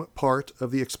Doom part of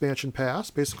the expansion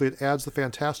pass. Basically, it adds the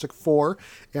Fantastic Four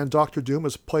and Doctor Doom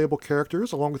as playable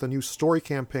characters, along with a new story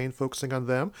campaign focusing on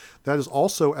them. That is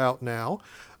also out now.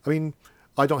 I mean,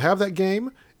 I don't have that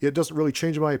game. It doesn't really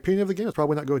change my opinion of the game. It's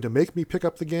probably not going to make me pick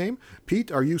up the game.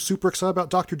 Pete, are you super excited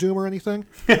about Doctor Doom or anything?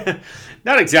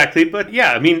 Not exactly, but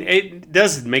yeah, I mean, it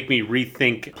does make me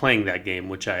rethink playing that game,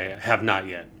 which I have not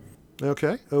yet.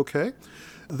 Okay.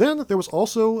 Then there was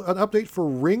also an update for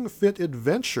Ring Fit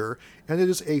Adventure, and it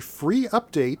is a free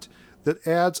update that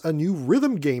adds a new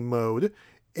rhythm game mode.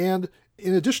 And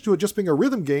in addition to it just being a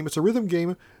rhythm game, it's a rhythm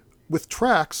game with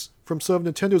tracks from some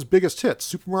of Nintendo's biggest hits,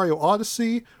 Super Mario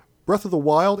Odyssey, Breath of the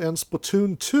Wild, and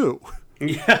Splatoon 2.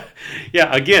 Yeah.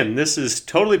 Again, this is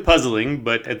totally puzzling,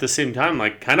 but at the same time,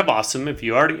 kind of awesome. If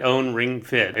you already own Ring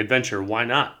Fit Adventure, why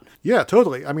not? Yeah,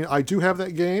 totally. I mean, I do have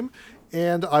that game,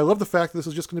 and I love the fact that this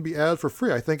is just going to be added for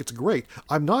free. I think it's great.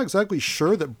 I'm not exactly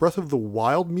sure that Breath of the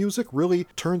Wild music really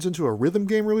turns into a rhythm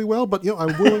game really well, but,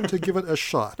 I'm willing to give it a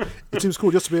shot. It seems cool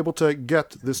just to be able to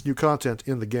get this new content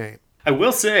in the game. I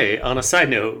will say, on a side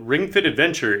note, Ring Fit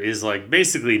Adventure is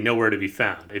basically nowhere to be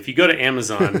found. If you go to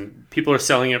Amazon, people are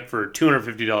selling it for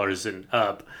 $250 and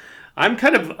up. I'm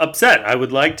kind of upset. I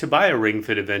would like to buy a Ring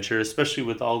Fit Adventure, especially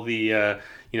with all the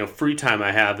free time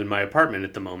I have in my apartment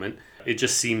at the moment. It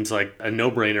just seems like a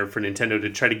no-brainer for Nintendo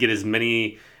to try to get as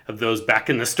many of those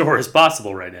back in the store as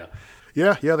possible right now.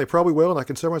 Yeah, they probably will, and I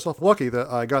consider myself lucky that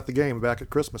I got the game back at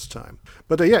Christmas time.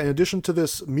 But in addition to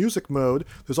this music mode,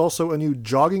 there's also a new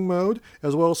jogging mode,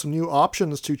 as well as some new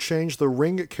options to change the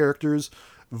Ring character's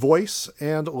voice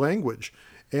and language.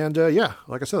 And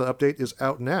like I said, the update is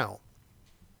out now.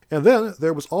 And then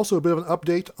there was also a bit of an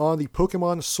update on the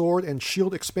Pokemon Sword and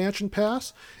Shield expansion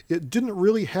pass. It didn't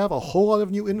really have a whole lot of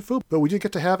new info, but we did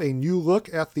get to have a new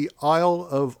look at the Isle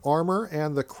of Armor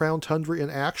and the Crown Tundra in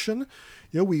action.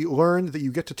 We learned that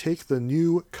you get to take the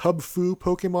new Kubfu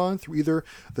Pokemon through either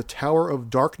the Tower of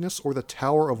Darkness or the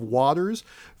Tower of Waters,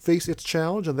 face its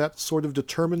challenge, and that sort of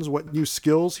determines what new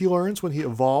skills he learns when he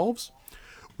evolves.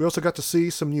 We also got to see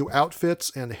some new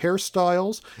outfits and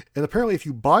hairstyles, and apparently if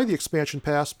you buy the expansion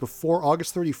pass before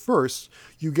August 31st,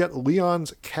 you get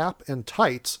Leon's cap and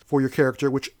tights for your character,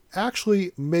 which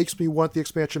actually makes me want the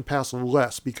expansion pass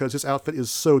less because his outfit is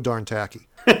so darn tacky.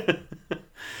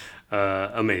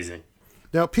 Amazing.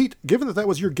 Now, Pete, given that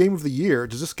was your game of the year,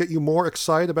 does this get you more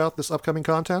excited about this upcoming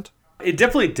content? It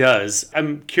definitely does.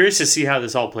 I'm curious to see how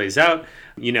this all plays out.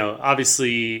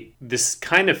 Obviously, this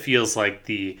kind of feels like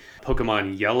the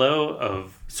Pokemon Yellow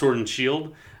of Sword and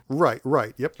Shield. Right.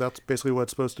 Yep, that's basically what it's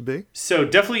supposed to be. So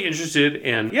definitely interested.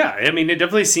 And yeah, I mean, it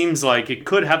definitely seems like it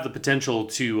could have the potential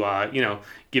to,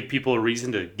 give people a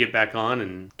reason to get back on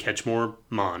and catch more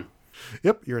Mon.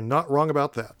 Yep, you're not wrong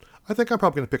about that. I think I'm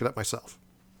probably going to pick it up myself.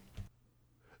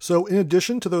 So in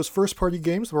addition to those first-party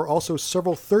games, there were also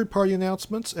several third-party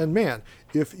announcements. And man,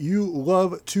 if you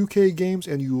love 2K games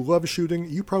and you love shooting,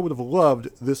 you probably would have loved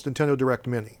this Nintendo Direct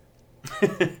Mini.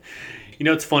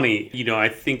 It's funny. I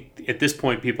think at this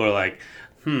point people are like,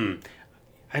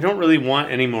 I don't really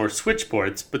want any more Switch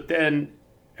ports. But then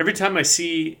every time I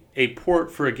see a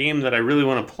port for a game that I really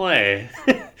want to play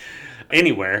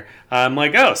anywhere, I'm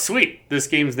like, oh, sweet, this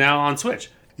game's now on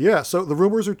Switch. Yeah, so the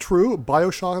rumors are true.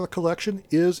 BioShock Collection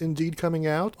is indeed coming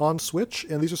out on Switch,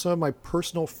 and these are some of my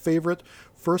personal favorite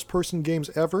first-person games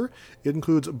ever. It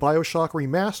includes BioShock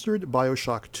Remastered,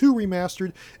 BioShock 2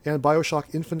 Remastered, and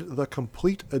BioShock Infinite The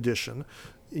Complete Edition.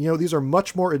 These are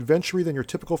much more adventure-y than your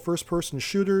typical first-person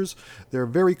shooters. They're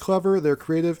very clever, they're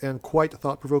creative, and quite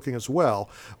thought-provoking as well.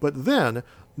 But then,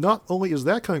 not only is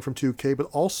that coming from 2K, but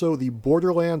also the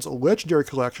Borderlands Legendary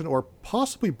Collection, or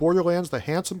possibly Borderlands The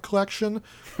Handsome Collection.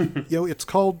 It's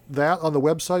called that on the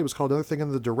website. It was called another thing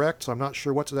in the Direct, so I'm not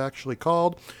sure what's it actually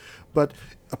called. But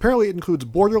apparently it includes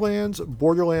Borderlands,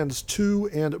 Borderlands 2,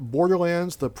 and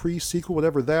Borderlands, the pre-sequel,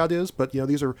 whatever that is. But,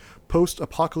 these are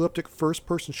post-apocalyptic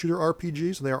first-person shooter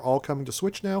RPGs, and they are all coming to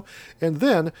Switch now. And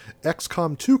then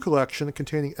XCOM 2 Collection,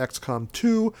 containing XCOM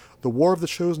 2, the War of the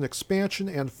Chosen expansion,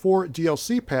 and 4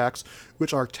 DLC packs,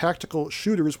 which are tactical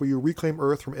shooters where you reclaim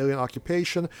Earth from alien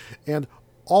occupation. And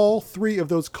all 3 of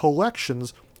those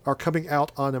collections are coming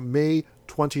out on May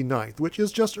 29th, which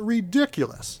is just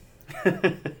ridiculous.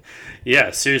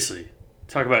 Yeah, seriously.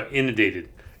 Talk about inundated.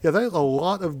 Yeah, that is a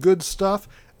lot of good stuff.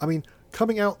 I mean,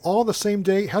 coming out all the same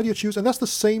day, how do you choose? And that's the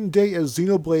same day as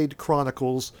Xenoblade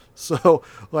Chronicles. So,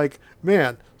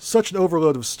 man, such an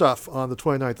overload of stuff on the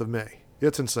 29th of May.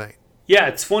 It's insane. Yeah,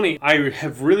 it's funny. I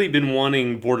have really been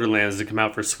wanting Borderlands to come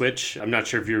out for Switch. I'm not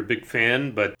sure if you're a big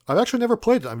fan, but I've actually never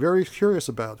played it. I'm very curious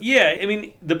about it. Yeah, I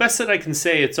mean, the best that I can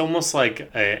say, it's almost like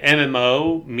a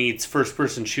MMO meets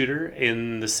first-person shooter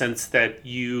in the sense that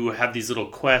you have these little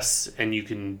quests and you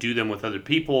can do them with other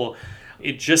people.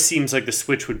 It just seems like the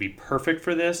Switch would be perfect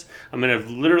for this. I mean,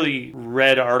 I've literally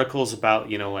read articles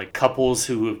about, couples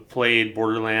who have played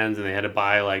Borderlands and they had to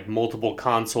buy, multiple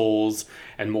consoles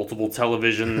and multiple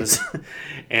televisions.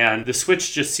 And the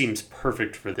Switch just seems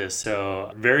perfect for this.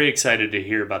 So, very excited to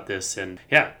hear about this. And,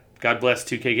 yeah, God bless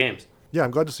 2K Games. Yeah,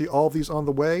 I'm glad to see all of these on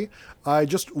the way. I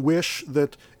just wish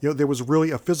that there was really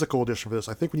a physical edition for this.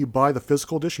 I think when you buy the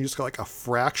physical edition, you just got a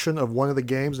fraction of one of the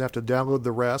games and have to download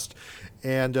the rest.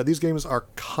 And these games are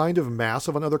kind of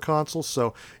massive on other consoles,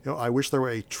 so I wish there were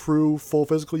a true full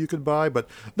physical you could buy. But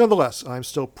nonetheless, I'm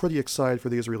still pretty excited for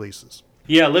these releases.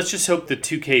 Yeah, let's just hope that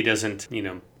 2K doesn't,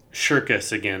 shirk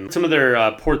us again. Some of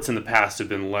their ports in the past have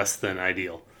been less than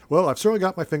ideal. Well, I've certainly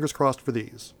got my fingers crossed for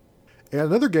these. And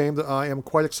another game that I am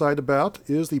quite excited about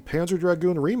is the Panzer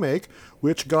Dragoon remake,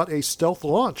 which got a stealth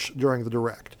launch during the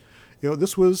Direct.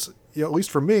 This was, at least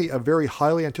for me, a very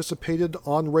highly anticipated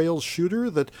on-rails shooter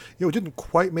that, didn't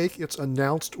quite make its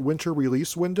announced winter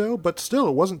release window, but still,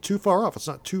 it wasn't too far off. It's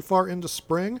not too far into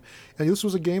spring. And this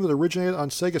was a game that originated on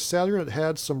Sega Saturn. It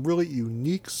had some really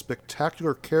unique,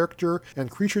 spectacular character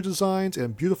and creature designs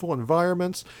and beautiful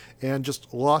environments and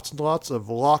just lots and lots of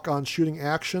lock-on shooting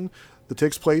action that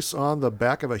takes place on the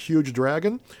back of a huge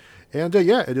dragon. And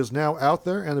it is now out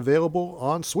there and available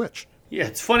on Switch. Yeah,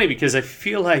 it's funny because I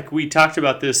feel like we talked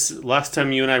about this last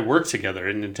time you and I worked together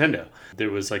in Nintendo. There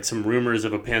was some rumors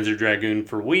of a Panzer Dragoon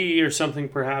for Wii or something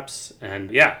perhaps.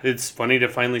 And yeah, it's funny to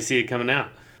finally see it coming out.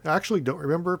 I actually don't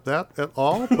remember that at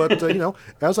all, but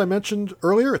as I mentioned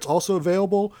earlier, it's also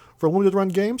available for limited run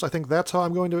games. I think that's how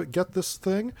I'm going to get this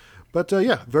thing. But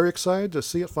yeah, very excited to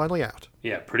see it finally out.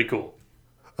 Yeah, pretty cool.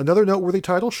 Another noteworthy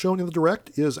title shown in the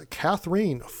Direct is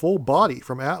Catherine Full Body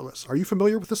from Atlas. Are you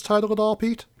familiar with this title at all,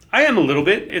 Pete? I am a little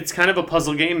bit. It's kind of a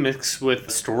puzzle game mixed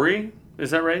with story.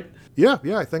 Is that right? Yeah,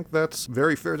 I think that's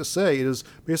very fair to say. It is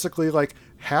basically like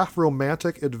half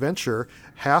romantic adventure,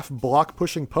 half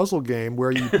block-pushing puzzle game where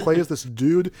you play as this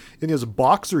dude in his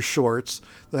boxer shorts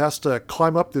that has to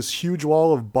climb up this huge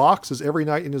wall of boxes every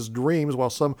night in his dreams while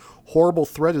some horrible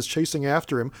threat is chasing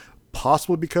after him.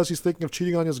 Possibly because he's thinking of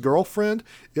cheating on his girlfriend.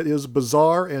 It is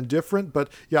bizarre and different,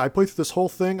 but yeah, I played through this whole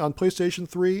thing on PlayStation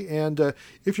 3, and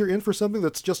if you're in for something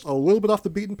that's just a little bit off the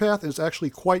beaten path, it's actually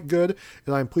quite good,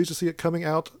 and I'm pleased to see it coming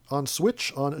out on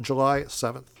Switch on July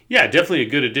 7th. Yeah, definitely a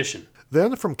good addition.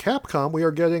 Then from Capcom, we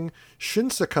are getting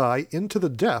Shinsekai Into the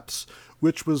Depths,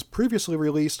 which was previously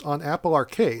released on Apple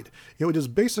Arcade. It is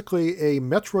basically a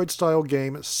Metroid-style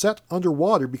game set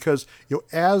underwater because,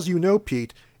 as you know,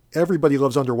 Pete, everybody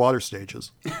loves underwater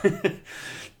stages.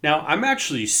 Now, I'm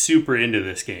actually super into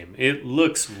this game. It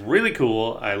looks really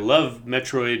cool. I love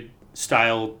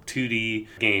Metroid-style 2D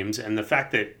games, and the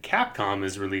fact that Capcom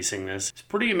is releasing this is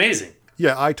pretty amazing.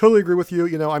 Yeah, I totally agree with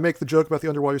you. I make the joke about the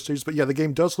underwater stages, but yeah, the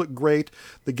game does look great.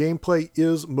 The gameplay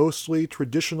is mostly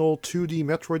traditional 2D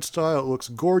Metroid style. It looks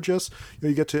gorgeous.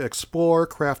 You get to explore,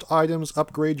 craft items,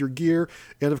 upgrade your gear,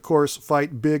 and of course,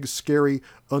 fight big, scary,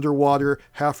 underwater,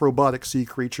 half-robotic sea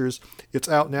creatures. It's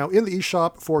out now in the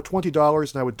eShop for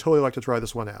 $20, and I would totally like to try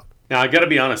this one out. Now, I gotta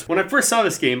be honest, when I first saw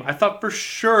this game, I thought for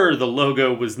sure the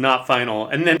logo was not final,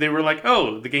 and then they were like,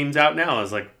 oh, the game's out now. I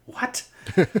was like, what?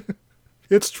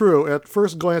 It's true. At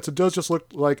first glance, it does just look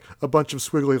like a bunch of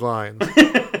squiggly lines.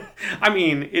 I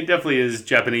mean, it definitely is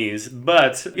Japanese,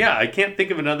 but yeah, I can't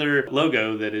think of another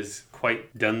logo that is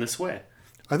quite done this way.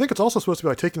 I think it's also supposed to be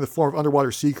like taking the form of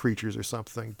underwater sea creatures or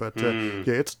something, but yeah,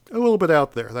 it's a little bit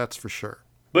out there, that's for sure.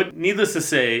 But needless to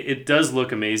say, it does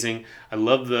look amazing. I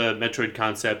love the Metroid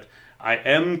concept. I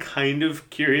am kind of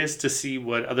curious to see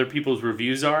what other people's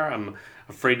reviews are. I'm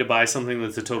afraid to buy something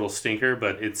that's a total stinker,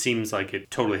 but it seems like it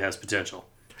totally has potential.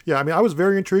 Yeah, I was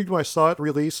very intrigued when I saw it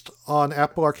released on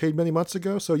Apple Arcade many months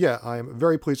ago, so yeah, I am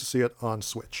very pleased to see it on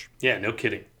Switch. Yeah, no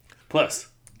kidding. Plus,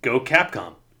 go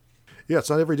Capcom. Yeah, it's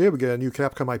not every day we get a new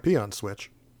Capcom IP on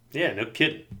Switch. Yeah, no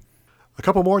kidding. A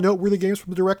couple more noteworthy games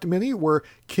from the Direct Mini were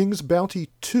King's Bounty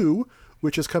 2,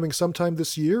 which is coming sometime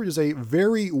this year. It is a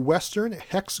very Western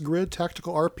hex grid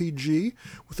tactical RPG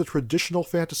with a traditional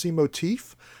fantasy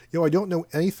motif. I don't know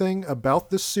anything about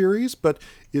this series, but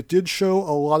it did show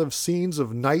a lot of scenes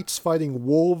of knights fighting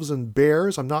wolves and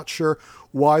bears. I'm not sure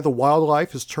why the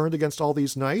wildlife has turned against all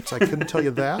these knights. I couldn't tell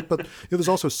you that. But there's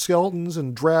also skeletons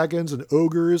and dragons and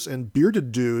ogres and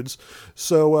bearded dudes.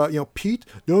 So, Pete,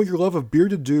 knowing your love of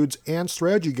bearded dudes and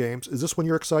strategy games, is this one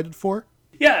you're excited for?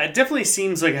 Yeah, it definitely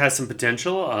seems like it has some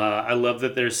potential. I love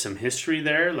that there's some history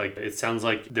there. Like, it sounds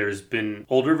like there's been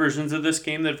older versions of this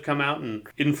game that have come out and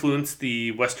influenced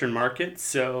the Western market.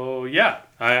 So, yeah,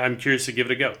 I'm curious to give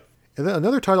it a go. And then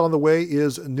another title on the way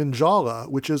is Ninjala,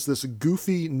 which is this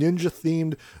goofy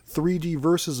ninja-themed 3D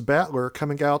versus battler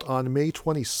coming out on May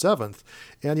 27th.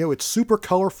 And, it's super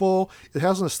colorful. It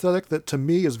has an aesthetic that, to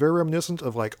me, is very reminiscent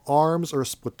of, like, ARMS or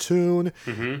Splatoon.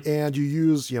 Mm-hmm. And you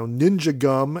use, ninja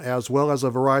gum as well as a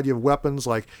variety of weapons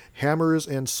like hammers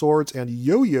and swords and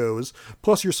yo-yos,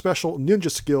 plus your special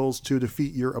ninja skills to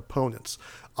defeat your opponents.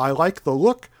 I like the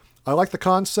look. I like the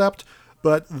concept.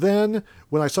 But then,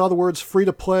 when I saw the words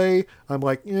free-to-play, I'm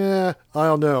like, I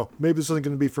don't know. Maybe this isn't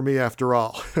going to be for me after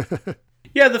all.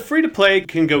 Yeah, the free-to-play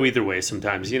can go either way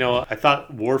sometimes. I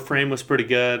thought Warframe was pretty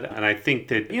good, and I think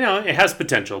that, it has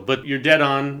potential. But you're dead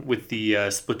on with the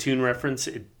Splatoon reference.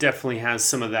 It definitely has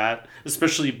some of that,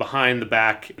 especially behind the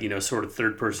back, sort of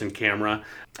third-person camera.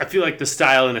 I feel like the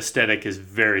style and aesthetic is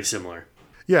very similar.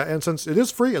 Yeah, and since it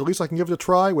is free, at least I can give it a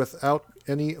try without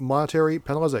any monetary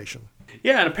penalization.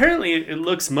 Yeah, and apparently it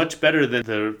looks much better than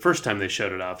the first time they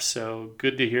showed it off, so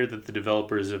good to hear that the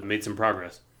developers have made some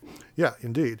progress. Yeah,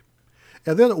 indeed.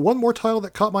 And then one more title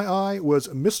that caught my eye was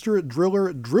Mr.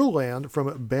 Driller Drill Land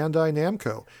from Bandai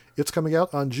Namco. It's coming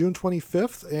out on June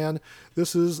 25th, and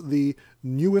this is the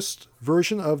newest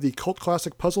version of the cult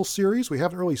classic puzzle series. We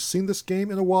haven't really seen this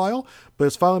game in a while, but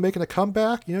it's finally making a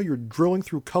comeback. You're drilling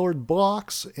through colored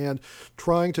blocks and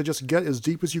trying to just get as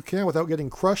deep as you can without getting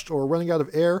crushed or running out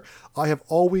of air. I have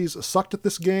always sucked at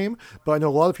this game, but I know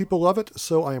a lot of people love it,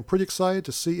 so I am pretty excited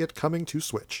to see it coming to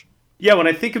Switch. Yeah, when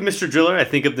I think of Mr. Driller, I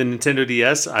think of the Nintendo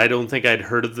DS. I don't think I'd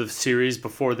heard of the series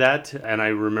before that, and I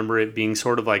remember it being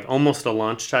sort of like almost a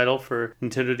launch title for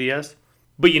Nintendo DS.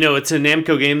 But it's a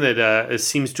Namco game that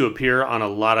seems to appear on a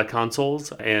lot of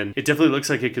consoles, and it definitely looks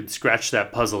like it could scratch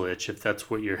that puzzle itch if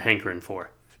that's what you're hankering for.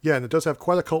 Yeah, and it does have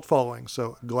quite a cult following,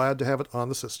 so glad to have it on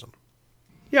the system.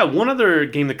 Yeah, one other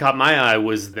game that caught my eye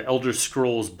was the Elder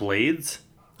Scrolls Blades.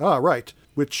 Ah, right.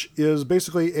 Which is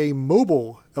basically a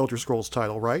mobile Elder Scrolls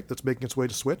title, right? That's making its way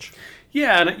to Switch.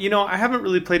 Yeah, and I haven't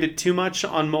really played it too much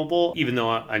on mobile, even though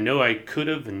I know I could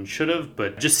have and should have, but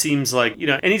it just seems like,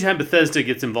 anytime Bethesda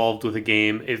gets involved with a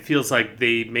game, it feels like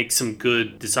they make some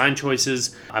good design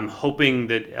choices. I'm hoping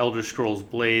that Elder Scrolls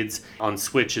Blades on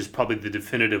Switch is probably the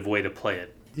definitive way to play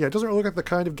it. Yeah, it doesn't really look like the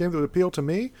kind of game that would appeal to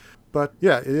me, but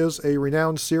yeah, it is a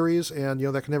renowned series, and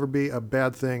that can never be a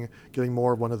bad thing, getting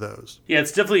more of one of those. Yeah,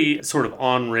 it's definitely sort of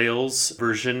on-rails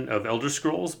version of Elder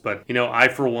Scrolls, but, I,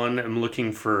 for one, am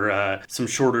looking for some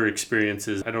shorter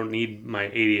experiences. I don't need my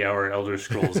 80-hour Elder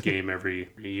Scrolls game every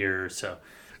year or so.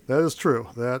 That is true.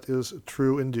 That is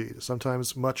true indeed.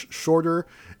 Sometimes much shorter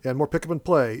and more pick up and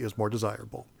play is more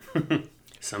desirable.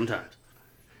 Sometimes.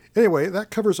 Anyway, that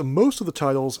covers most of the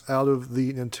titles out of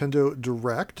the Nintendo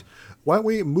Direct. Why don't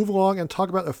we move along and talk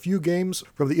about a few games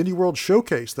from the Indie World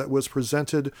Showcase that was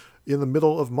presented in the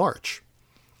middle of March.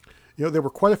 There were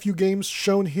quite a few games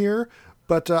shown here,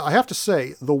 but I have to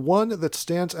say, the one that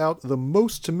stands out the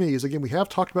most to me is a game we have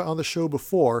talked about on the show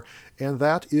before, and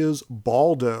that is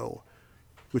Baldo,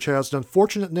 which has an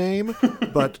unfortunate name,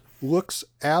 but looks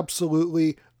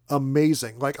absolutely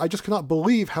amazing. Like, I just cannot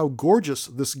believe how gorgeous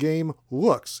this game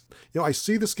looks. I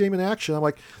see this game in action. I'm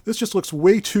like, this just looks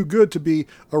way too good to be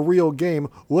a real game,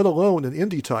 let alone an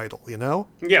indie title,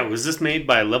 Yeah, was this made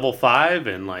by Level 5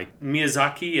 and like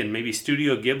Miyazaki and maybe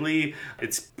Studio Ghibli?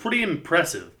 It's pretty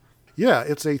impressive. Yeah,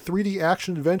 it's a 3D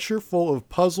action adventure full of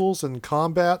puzzles and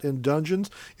combat and dungeons,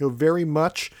 very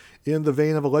much in the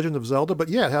vein of A Legend of Zelda. But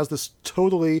yeah, it has this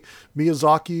totally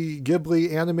Miyazaki,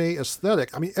 Ghibli anime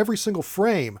aesthetic. I mean, every single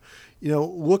frame,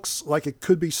 looks like it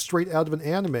could be straight out of an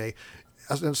anime.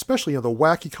 And especially, the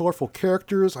wacky, colorful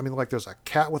characters. I mean, like there's a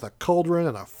cat with a cauldron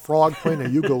and a frog playing a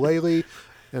ukulele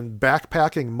and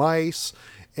backpacking mice.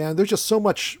 And there's just so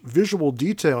much visual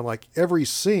detail in like every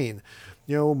scene.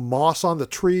 Moss on the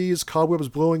trees, cobwebs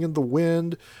blowing in the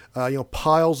wind,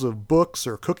 piles of books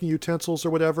or cooking utensils or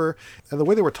whatever. And the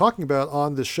way they were talking about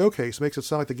on this showcase makes it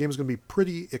sound like the game is going to be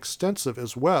pretty extensive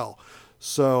as well.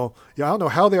 So, I don't know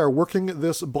how they are working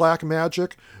this black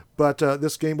magic, but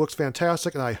this game looks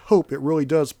fantastic, and I hope it really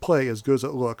does play as good as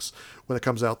it looks when it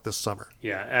comes out this summer.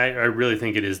 Yeah, I really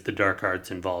think it is the dark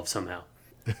arts involved somehow.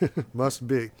 Must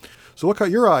be. So what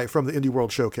caught your eye from the Indie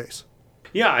World Showcase?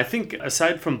 Yeah, I think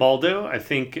aside from Baldo, I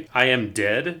think I Am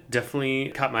Dead definitely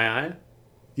caught my eye.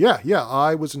 Yeah,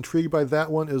 I was intrigued by that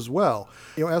one as well.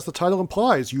 As the title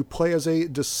implies, you play as a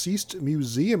deceased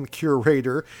museum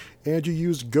curator, and you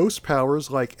use ghost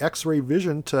powers like X-ray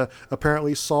vision to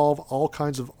apparently solve all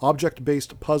kinds of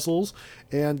object-based puzzles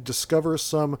and discover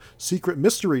some secret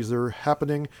mysteries that are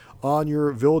happening on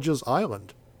your village's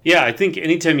island. Yeah, I think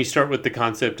anytime you start with the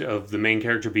concept of the main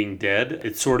character being dead,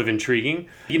 it's sort of intriguing.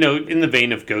 In the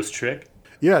vein of Ghost Trick.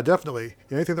 Yeah, definitely.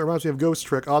 Anything that reminds me of Ghost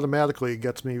Trick automatically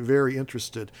gets me very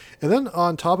interested. And then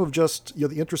on top of just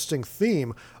the interesting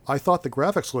theme, I thought the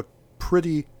graphics looked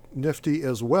pretty nifty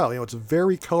as well. It's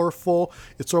very colorful.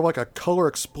 It's sort of like a color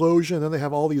explosion. And then they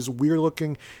have all these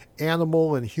weird-looking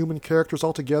animal and human characters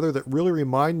all together that really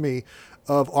remind me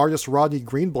of artist Rodney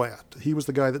Greenblatt. He was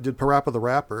the guy that did Parappa the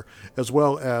Rapper, as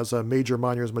well as Major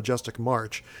Minor's Majestic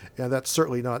March. And that's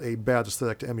certainly not a bad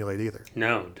aesthetic to emulate either.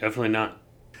 No, definitely not.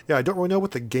 Yeah, I don't really know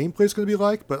what the gameplay is going to be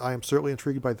like, but I am certainly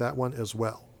intrigued by that one as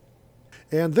well.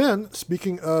 And then,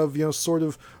 speaking of, sort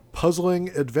of puzzling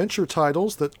adventure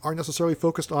titles that aren't necessarily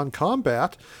focused on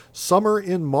combat, Summer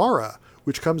in Mara,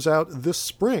 which comes out this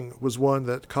spring, was one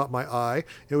that caught my eye.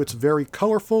 It's very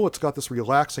colorful, it's got this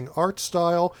relaxing art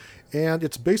style, and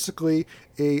it's basically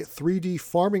a 3D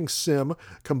farming sim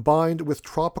combined with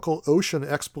tropical ocean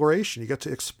exploration. You get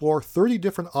to explore 30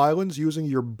 different islands using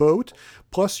your boat,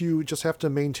 plus you just have to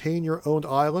maintain your own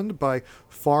island by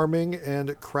farming and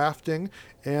crafting,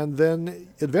 and then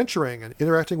adventuring and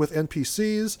interacting with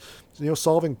NPCs,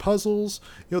 solving puzzles.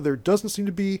 There doesn't seem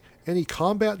to be any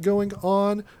combat going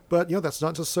on, but that's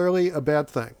not necessarily a bad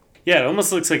thing. Yeah, it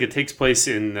almost looks like it takes place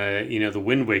in the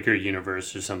Wind Waker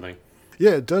universe or something.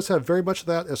 Yeah, it does have very much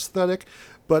that aesthetic,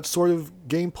 but sort of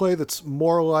gameplay that's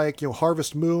more like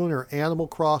Harvest Moon or Animal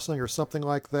Crossing or something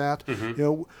like that.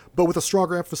 Mm-hmm. But with a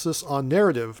stronger emphasis on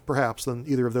narrative, perhaps, than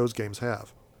either of those games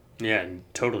have. Yeah,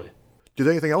 totally. Did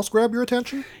anything else grab your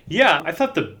attention? Yeah, I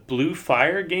thought the Blue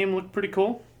Fire game looked pretty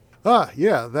cool.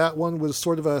 Yeah, that one was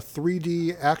sort of a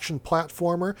 3D action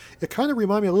platformer. It kind of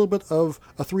reminded me a little bit of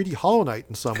a 3D Hollow Knight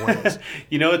in some ways.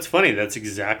 It's funny. That's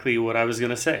exactly what I was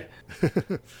going to say.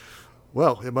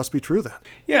 Well, it must be true then.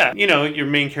 Yeah, your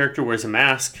main character wears a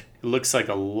mask. It looks like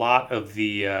a lot of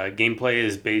the gameplay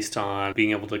is based on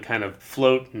being able to kind of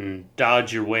float and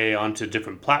dodge your way onto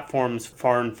different platforms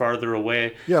far and farther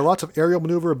away. Yeah, lots of aerial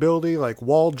maneuverability like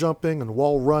wall jumping and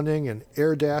wall running and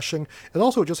air dashing. And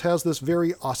also it just has this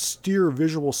very austere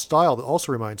visual style that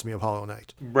also reminds me of Hollow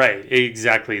Knight. Right,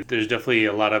 exactly. There's definitely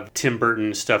a lot of Tim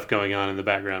Burton stuff going on in the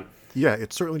background. Yeah,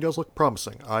 it certainly does look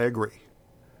promising. I agree.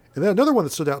 And then another one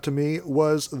that stood out to me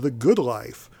was The Good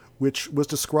Life, which was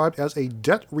described as a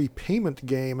debt repayment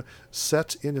game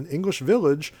set in an English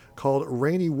village called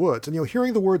Rainy Woods. And,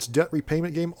 hearing the words debt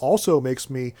repayment game also makes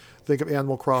me think of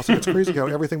Animal Crossing. It's crazy how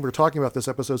everything we're talking about this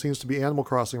episode seems to be Animal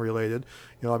Crossing related.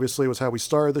 Obviously it was how we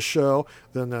started the show,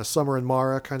 then Summer and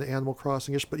Mara, kind of Animal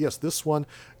Crossing-ish. But yes, this one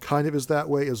kind of is that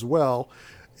way as well.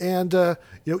 And,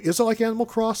 is it like Animal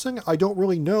Crossing? I don't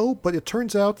really know, but it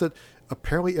turns out that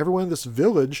apparently everyone in this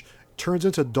village turns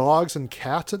into dogs and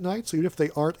cats at night. So even if they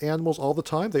aren't animals all the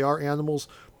time, they are animals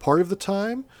part of the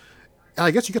time. And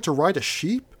I guess you get to ride a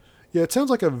sheep. Yeah, it sounds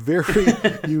like a very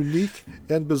unique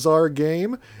and bizarre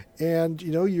game. And,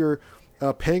 you're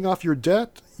paying off your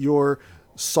debt. You're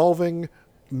solving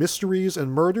mysteries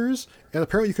and murders. And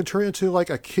apparently you can turn into like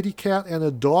a kitty cat and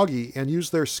a doggy and use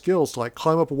their skills to like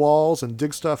climb up walls and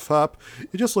dig stuff up.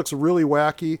 It just looks really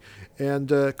wacky and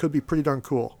could be pretty darn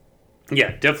cool.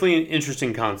 Yeah, definitely an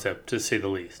interesting concept, to say the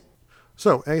least.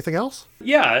 So, anything else?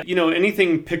 Yeah,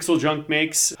 anything Pixel Junk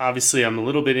makes, obviously I'm a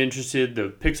little bit interested. The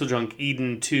Pixel Junk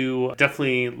Eden 2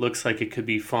 definitely looks like it could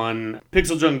be fun.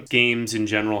 Pixel Junk games in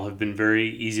general have been very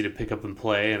easy to pick up and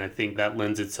play, and I think that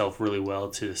lends itself really well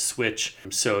to Switch.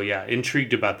 So yeah,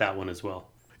 intrigued about that one as well.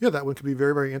 Yeah, that one could be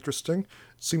very, very interesting.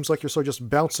 Seems like you're sort of just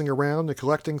bouncing around and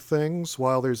collecting things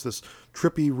while there's this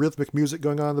trippy rhythmic music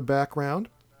going on in the background.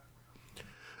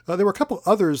 There were a couple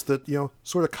others that,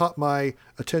 sort of caught my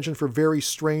attention for very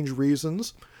strange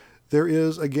reasons. There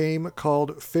is a game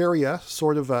called Feria,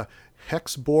 sort of a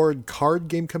hex board card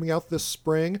game coming out this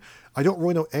spring. I don't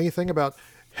really know anything about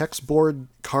hex board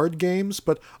card games,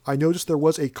 but I noticed there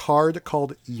was a card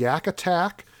called Yak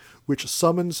Attack, which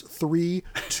summons 3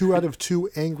 out of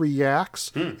 2 angry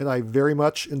yaks, and I very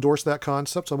much endorse that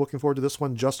concept, so I'm looking forward to this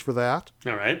one just for that.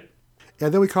 All right.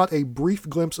 And then we caught a brief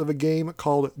glimpse of a game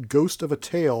called Ghost of a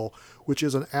Tale, which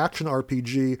is an action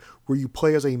RPG where you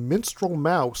play as a minstrel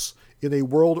mouse in a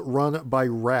world run by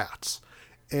rats.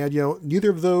 And,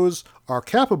 neither of those are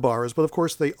capybaras, but of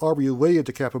course they are related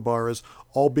to capybaras,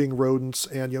 all being rodents.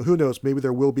 And, who knows, maybe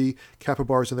there will be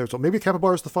capybaras in there. So maybe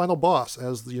capybara is the final boss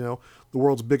as, the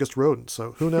world's biggest rodent.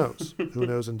 So who knows? Who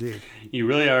knows indeed. You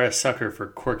really are a sucker for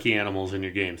quirky animals in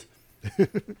your games.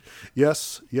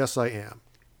 Yes, I am.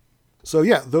 So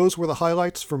yeah, those were the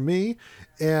highlights for me.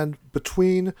 And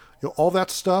between all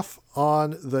that stuff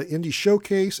on the Indie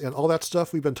Showcase and all that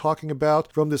stuff we've been talking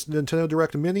about from this Nintendo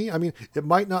Direct Mini, I mean, it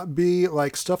might not be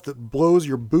like stuff that blows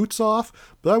your boots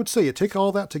off, but I would say you take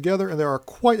all that together and there are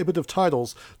quite a bit of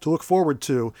titles to look forward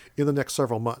to in the next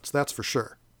several months, that's for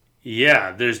sure.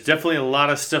 Yeah, there's definitely a lot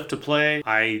of stuff to play.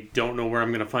 I don't know where I'm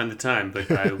going to find the time,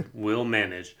 but I will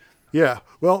manage. Yeah,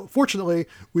 well, fortunately,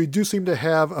 we do seem to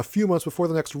have a few months before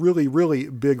the next really, really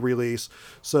big release.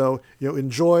 So,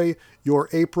 enjoy your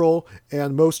April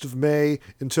and most of May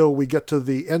until we get to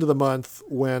the end of the month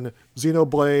when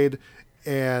Xenoblade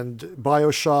and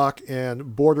BioShock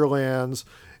and Borderlands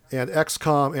and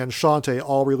XCOM and Shantae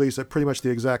all release at pretty much the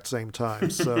exact same time.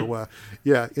 So,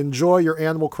 yeah, enjoy your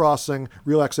Animal Crossing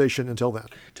relaxation until then.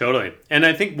 Totally. And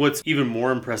I think what's even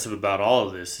more impressive about all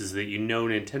of this is that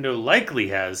Nintendo likely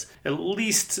has at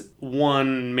least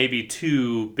one, maybe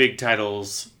 2 big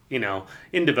titles,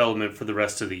 in development for the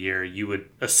rest of the year, you would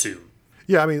assume.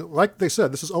 Yeah, I mean, like they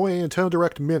said, this is only a Nintendo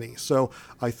Direct Mini, so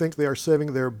I think they are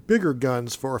saving their bigger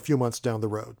guns for a few months down the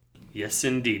road. Yes,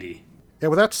 indeedy. And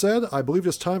with that said, I believe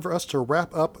it's time for us to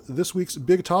wrap up this week's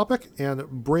big topic and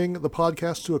bring the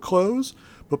podcast to a close.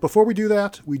 But before we do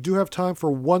that, we do have time for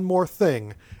one more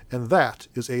thing, and that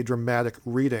is a dramatic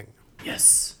reading.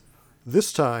 Yes.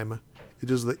 This time, it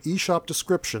is the eShop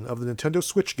description of the Nintendo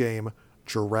Switch game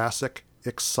Jurassic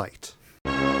Excite.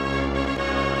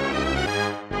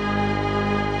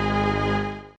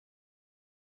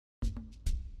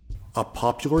 A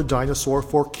popular dinosaur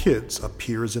for kids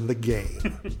appears in the game.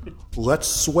 Let's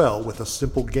swell with a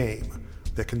simple game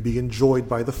that can be enjoyed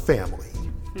by the family.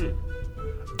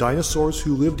 Dinosaurs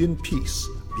who lived in peace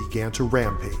began to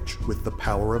rampage with the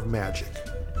power of magic.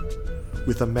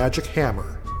 With a magic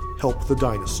hammer, help the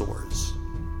dinosaurs.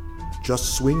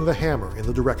 Just swing the hammer in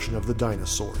the direction of the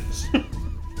dinosaurs.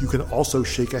 You can also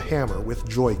shake a hammer with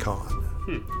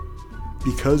Joy-Con.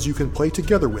 Because you can play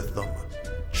together with them,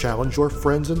 challenge your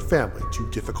friends and family to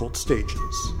difficult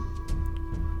stages.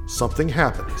 Something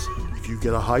happens if you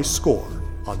get a high score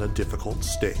on a difficult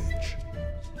stage.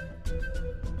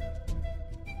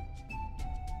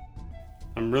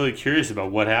 I'm really curious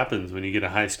about what happens when you get a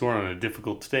high score on a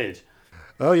difficult stage.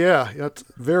 Oh yeah, that's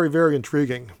very, very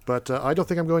intriguing. But I don't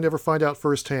think I'm going to ever find out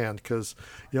firsthand because,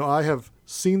 I have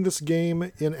seen this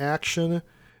game in action,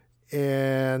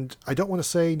 and I don't want to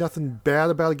say nothing bad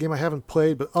about a game I haven't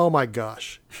played, but oh my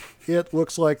gosh, it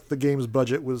looks like the game's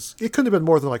budget it couldn't have been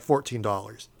more than like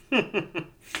 $14.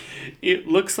 It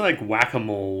looks like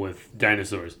whack-a-mole with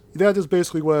dinosaurs. That is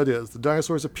basically what it is. The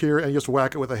dinosaurs appear and you just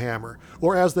whack it with a hammer.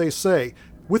 Or as they say,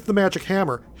 with the magic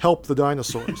hammer, help the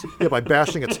dinosaurs. Yeah, by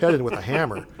bashing its head in with a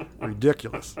hammer.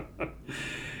 Ridiculous.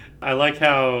 I like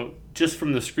how, just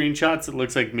from the screenshots, it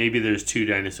looks like maybe there's 2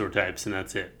 dinosaur types and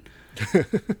that's it.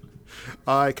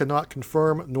 I cannot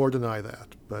confirm nor deny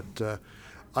that. But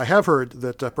I have heard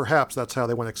that perhaps that's how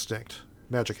they went extinct.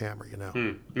 Magic hammer,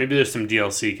 Maybe there's some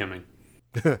DLC coming.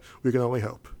 We can only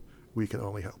hope. We can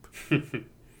only hope.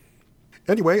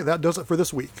 Anyway, that does it for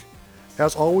this week.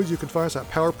 As always, you can find us at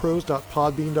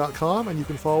powerpros.podbean.com, and you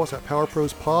can follow us at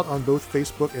PowerProsPod on both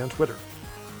Facebook and Twitter.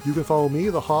 You can follow me,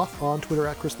 The Hoff, on Twitter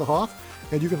at Chris The Hoff,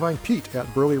 and you can find Pete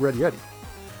at Burly Red Yeti.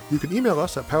 You can email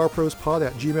us at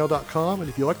powerprospod@gmail.com, and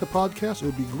if you like the podcast, it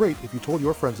would be great if you told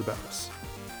your friends about us.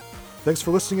 Thanks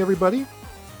for listening, everybody.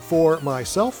 For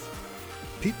myself,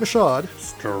 Pete Machad,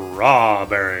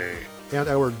 Strawberry, and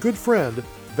our good friend,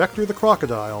 Vector the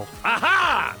Crocodile.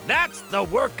 Aha! That's the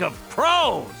work of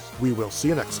pros! We will see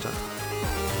you next time.